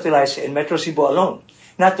new satellites in Metro Cebu alone,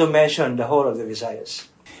 not to mention the whole of the Visayas.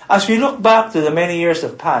 As we look back to the many years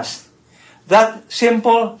that passed, that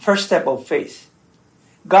simple first step of faith,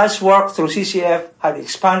 God's work through CCF had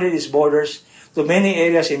expanded its borders to many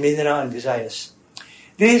areas in Mindanao and Visayas.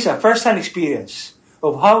 This is a first-hand experience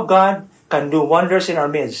of how God can do wonders in our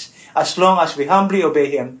midst as long as we humbly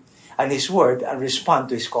obey Him and His word and respond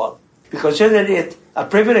to His call. We consider it a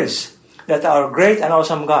privilege that our great and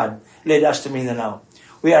awesome God led us to Mindanao.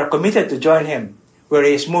 We are committed to join Him where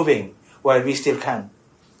He is moving while we still can.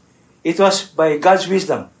 It was by God's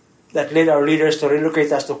wisdom that led our leaders to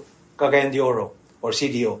relocate us to Cagayan de Oro, or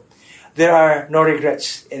CDO. There are no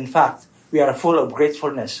regrets. In fact, we are full of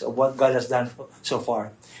gratefulness of what God has done so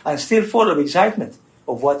far, and still full of excitement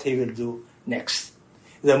of what He will do next.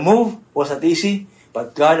 The move wasn't easy,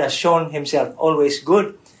 but God has shown Himself always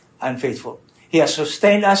good and faithful. He has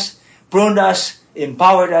sustained us, pruned us,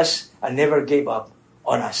 empowered us, and never gave up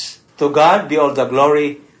on us. To God be all the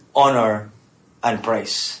glory, honor, and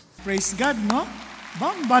praise. Praise God, no?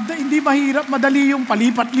 Hindi mahirap, madali yung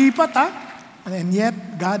palipat-lipat, ha? And yet,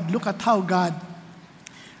 God, look at how God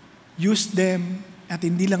used them, at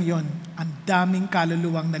hindi lang yon, ang daming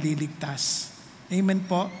kaluluwang naliligtas. Amen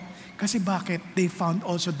po? Kasi bakit? They found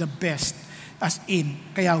also the best as in.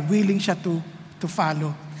 Kaya willing siya to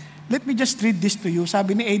follow. Let me just read this to you.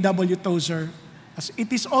 Sabi ni A.W. Tozer, it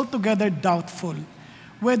is altogether doubtful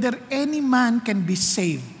whether any man can be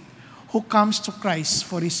saved who comes to Christ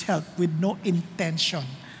for His help with no intention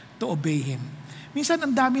to obey Him. Minsan,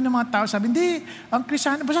 ang dami ng mga tao sabi, hindi, ang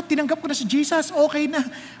Kristiyano, basta tinanggap ko na si Jesus, okay na.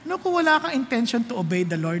 No, kung wala kang intention to obey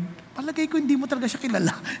the Lord, palagay ko hindi mo talaga siya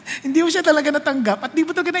kilala. Hindi mo siya talaga natanggap at hindi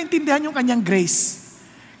mo talaga naintindihan yung kanyang grace.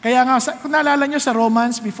 Kaya nga, kung naalala nyo sa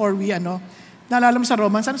Romans, before we, naalala mo sa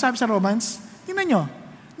Romans, ano sabi sa Romans? Tingnan nyo.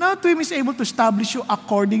 Now to Him is able to establish you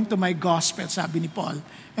according to my gospel, sabi ni Paul,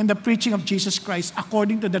 and the preaching of Jesus Christ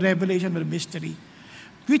according to the revelation of the mystery,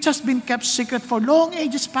 which has been kept secret for long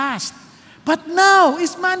ages past, but now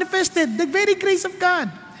is manifested, the very grace of God,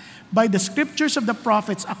 by the scriptures of the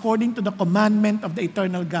prophets, according to the commandment of the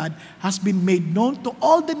eternal God, has been made known to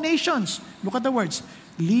all the nations. Look at the words,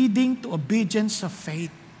 leading to obedience of faith.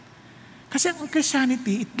 Kasi ang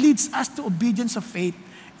Christianity, it leads us to obedience of faith.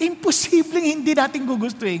 Imposibleng hindi natin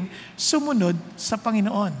gugustuhin sumunod sa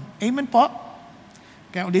Panginoon. Amen po?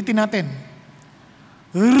 Kaya ulitin natin.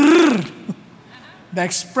 The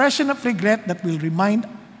expression of regret that will remind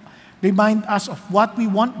us of what we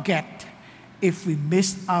won't get if we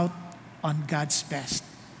missed out on God's best.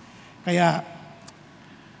 Kaya,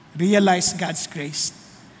 realize God's grace.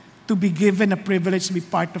 To be given a privilege to be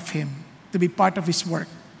part of Him, to be part of His work,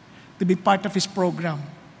 to be part of His program,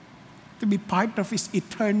 to be part of His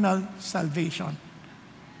eternal salvation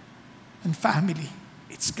and family.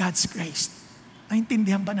 It's God's grace.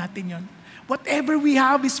 Naintindihan ba natin yon? Whatever we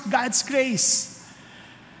have is God's grace.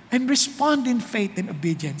 And respond in faith and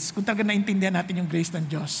obedience. Kung talaga naintindihan natin yung grace ng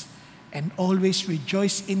Diyos. And always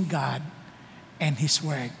rejoice in God and His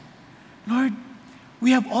Word. Lord,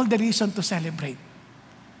 we have all the reason to celebrate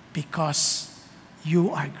because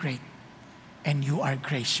You are great and You are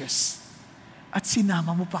gracious. At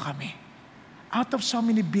sinama mo pa kami. Out of so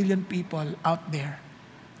many billion people out there,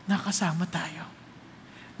 nakasama tayo.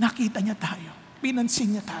 Nakita niya tayo.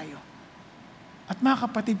 Pinansin niya tayo. At mga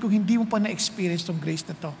kapatid, kung hindi mo pa na-experience tong grace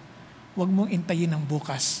na to, huwag mong intayin ang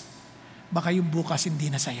bukas. Baka yung bukas hindi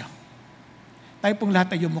na sa'yo. Tayo pong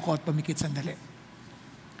lahat ay yumuko at pumikit sandali.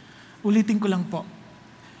 Ulitin ko lang po.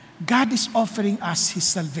 God is offering us His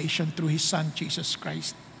salvation through His Son, Jesus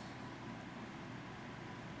Christ.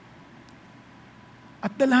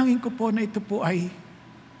 At dalangin ko po na ito po ay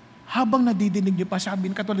habang nadidinig niyo pa,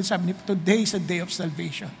 katulad sabi niyo, today is a day of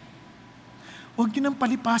salvation. Huwag niyo nang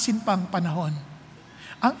palipasin pang panahon.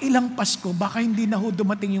 Ang ilang Pasko, baka hindi na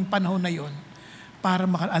dumating yung panahon na yon para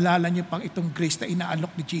makaalala niyo pang itong grace na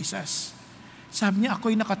inaalok ni Jesus. Sabi niya,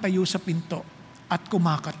 ako'y nakatayo sa pinto at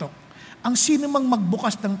kumakatok. Ang sino mang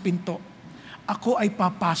magbukas ng pinto, ako ay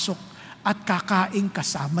papasok at kakain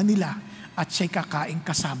kasama nila at siya'y kakain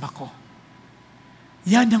kasama ko.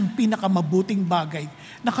 Yan ang pinakamabuting bagay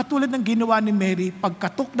na katulad ng ginawa ni Mary,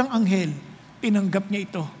 pagkatok ng anghel, tinanggap niya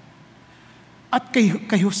ito. At kay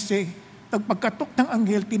Jose, pagkatok ng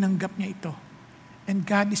anghel, tinanggap niya ito. And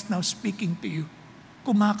God is now speaking to you.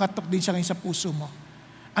 Kumakatok din siya ngayon sa puso mo.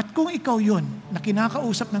 At kung ikaw yun, na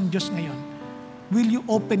kinakausap ng Diyos ngayon, will you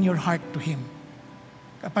open your heart to Him?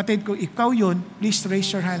 Kapatid ko, ikaw yun, please raise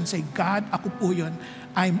your hand and say, God, ako po yun.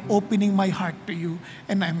 I'm opening my heart to you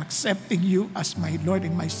and I'm accepting you as my Lord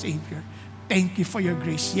and my Savior. Thank you for your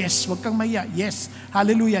grace. Yes, wag kang maya. Yes.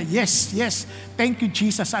 Hallelujah. Yes, yes. Thank you,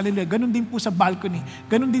 Jesus. Hallelujah. Ganun din po sa balcony.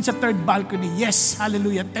 Ganun din sa third balcony. Yes.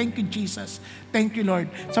 Hallelujah. Thank you, Jesus. Thank you,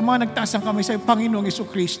 Lord. Sa mga nagtaas ng kamay sa Panginoong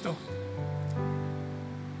Jesucristo,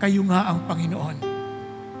 kayo nga ang Panginoon.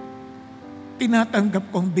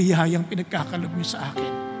 Tinatanggap kong biyayang pinagkakalob niyo sa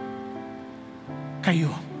akin.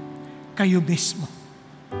 Kayo mismo,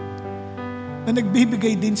 na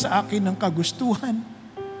nagbibigay din sa akin ng kagustuhan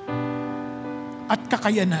at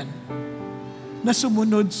kakayanan na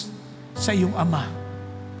sumunod sa iyong Ama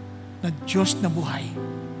na Diyos na buhay.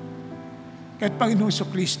 Kahit Panginoong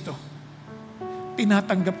Kristo,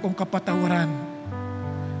 tinatanggap kong kapatawaran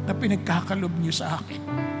na pinagkakalob niyo sa akin,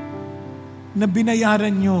 na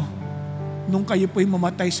binayaran niyo nung kayo po'y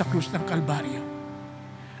mamatay sa krus ng Kalbaryo.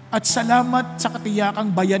 At salamat sa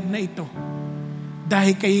katiyakang bayad na ito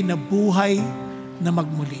dahil kayo nabuhay na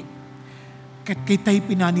magmuli. Kahit kita'y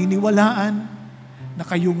pinaniniwalaan na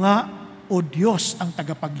kayo nga, O Diyos, ang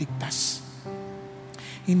tagapagligtas.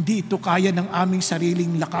 Hindi ito kaya ng aming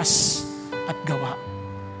sariling lakas at gawa.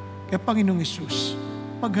 Kaya Panginoong Hesus,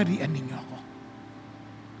 pagharian ninyo ako.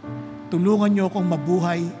 Tulungan niyo akong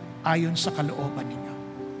mabuhay ayon sa kalooban ninyo.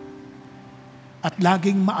 At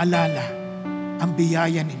laging maalala ang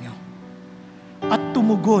biyaya ninyo. At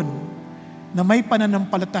tumugon na may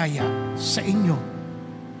pananampalataya sa inyo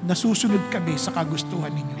na susunod kami sa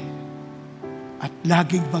kagustuhan ninyo. At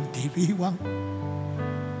laging magdiriwang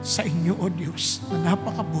sa inyo, O Diyos, na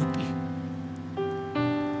napakabuti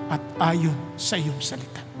at ayon sa iyong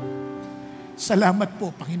salita. Salamat po,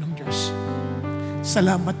 Panginoong Diyos.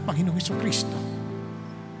 Salamat, Panginoong Jesucristo,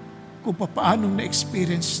 kung paanong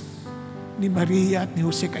na-experience ni Maria at ni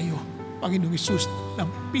Jose kayo, Panginoong Jesus, ng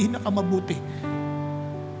pinakamabuti.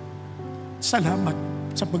 Salamat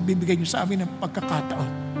sa pagbibigay niyo sa amin ng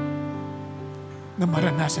pagkakataon na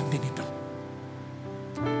maranasan din ito.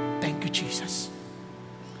 Thank you, Jesus.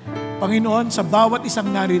 Panginoon, sa bawat isang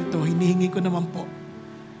narito, hinihingi ko naman po,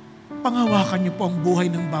 panghawakan niyo po ang buhay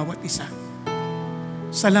ng bawat isa.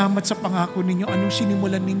 Salamat sa pangako ninyo, anong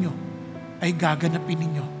sinimulan ninyo ay gaganapin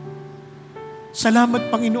ninyo. Salamat,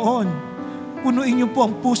 Panginoon, punuin niyo po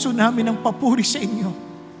ang puso namin ng papuri sa inyo.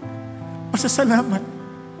 Pasasalamat.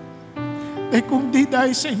 Dahil kung di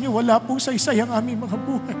dahil sa inyo, wala pong saysay ang aming mga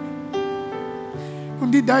buhay.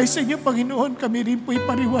 Kundi dahil sa inyo, Panginoon, kami rin po'y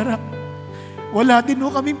pariwara. Wala din ho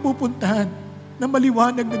kaming pupuntahan na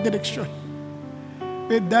maliwanag na direksyon.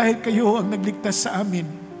 Pero dahil kayo ang nagligtas sa amin,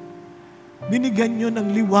 binigyan nyo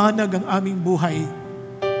ng liwanag ang aming buhay.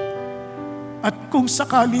 At kung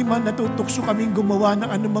sakali man natutokso kaming gumawa ng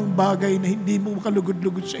anumang bagay na hindi mo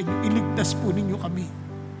kalugod-lugod sa inyo, iligtas po ninyo kami.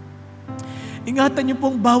 Ingatan niyo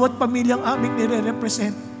pong bawat pamilyang aming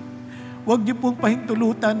nire-represent. Huwag niyo pong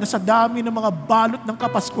pahintulutan na sa dami ng mga balot ng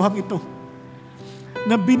Kapaskuhang ito,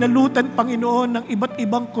 na binalutan, Panginoon, ng iba't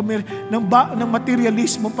ibang ng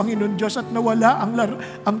materialismo, Panginoon Diyos, at nawala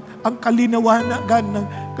ang kalinawagan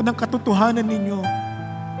ng katotohanan ninyo.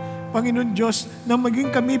 Panginoon Diyos, na maging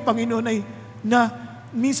kami, Panginoon, ay na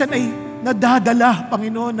minsan ay nadadala,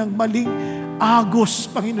 Panginoon, ng maling agos,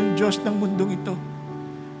 Panginoon Diyos, ng mundong ito.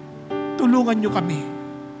 Tulungan niyo kami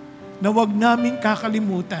na huwag naming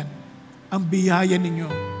kakalimutan ang biyaya ninyo,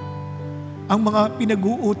 ang mga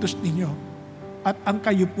pinag-uutos ninyo, at ang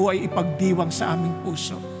kayo po ay ipagdiwang sa aming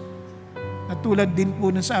puso. Natulad din po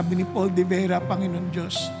ng sabi ni Paul de Vera, Panginoon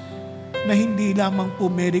Diyos, na hindi lamang po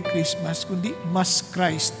Merry Christmas, kundi mas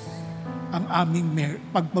Christ ang aming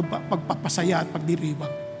pagpapasaya at pagdiriwang.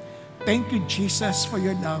 Thank you, Jesus, for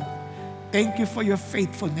your love. Thank you for your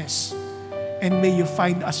faithfulness. And may you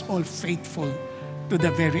find us all faithful to the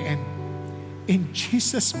very end. In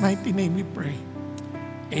Jesus' mighty name we pray.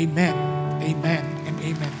 Amen, amen, and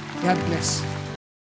amen. God bless.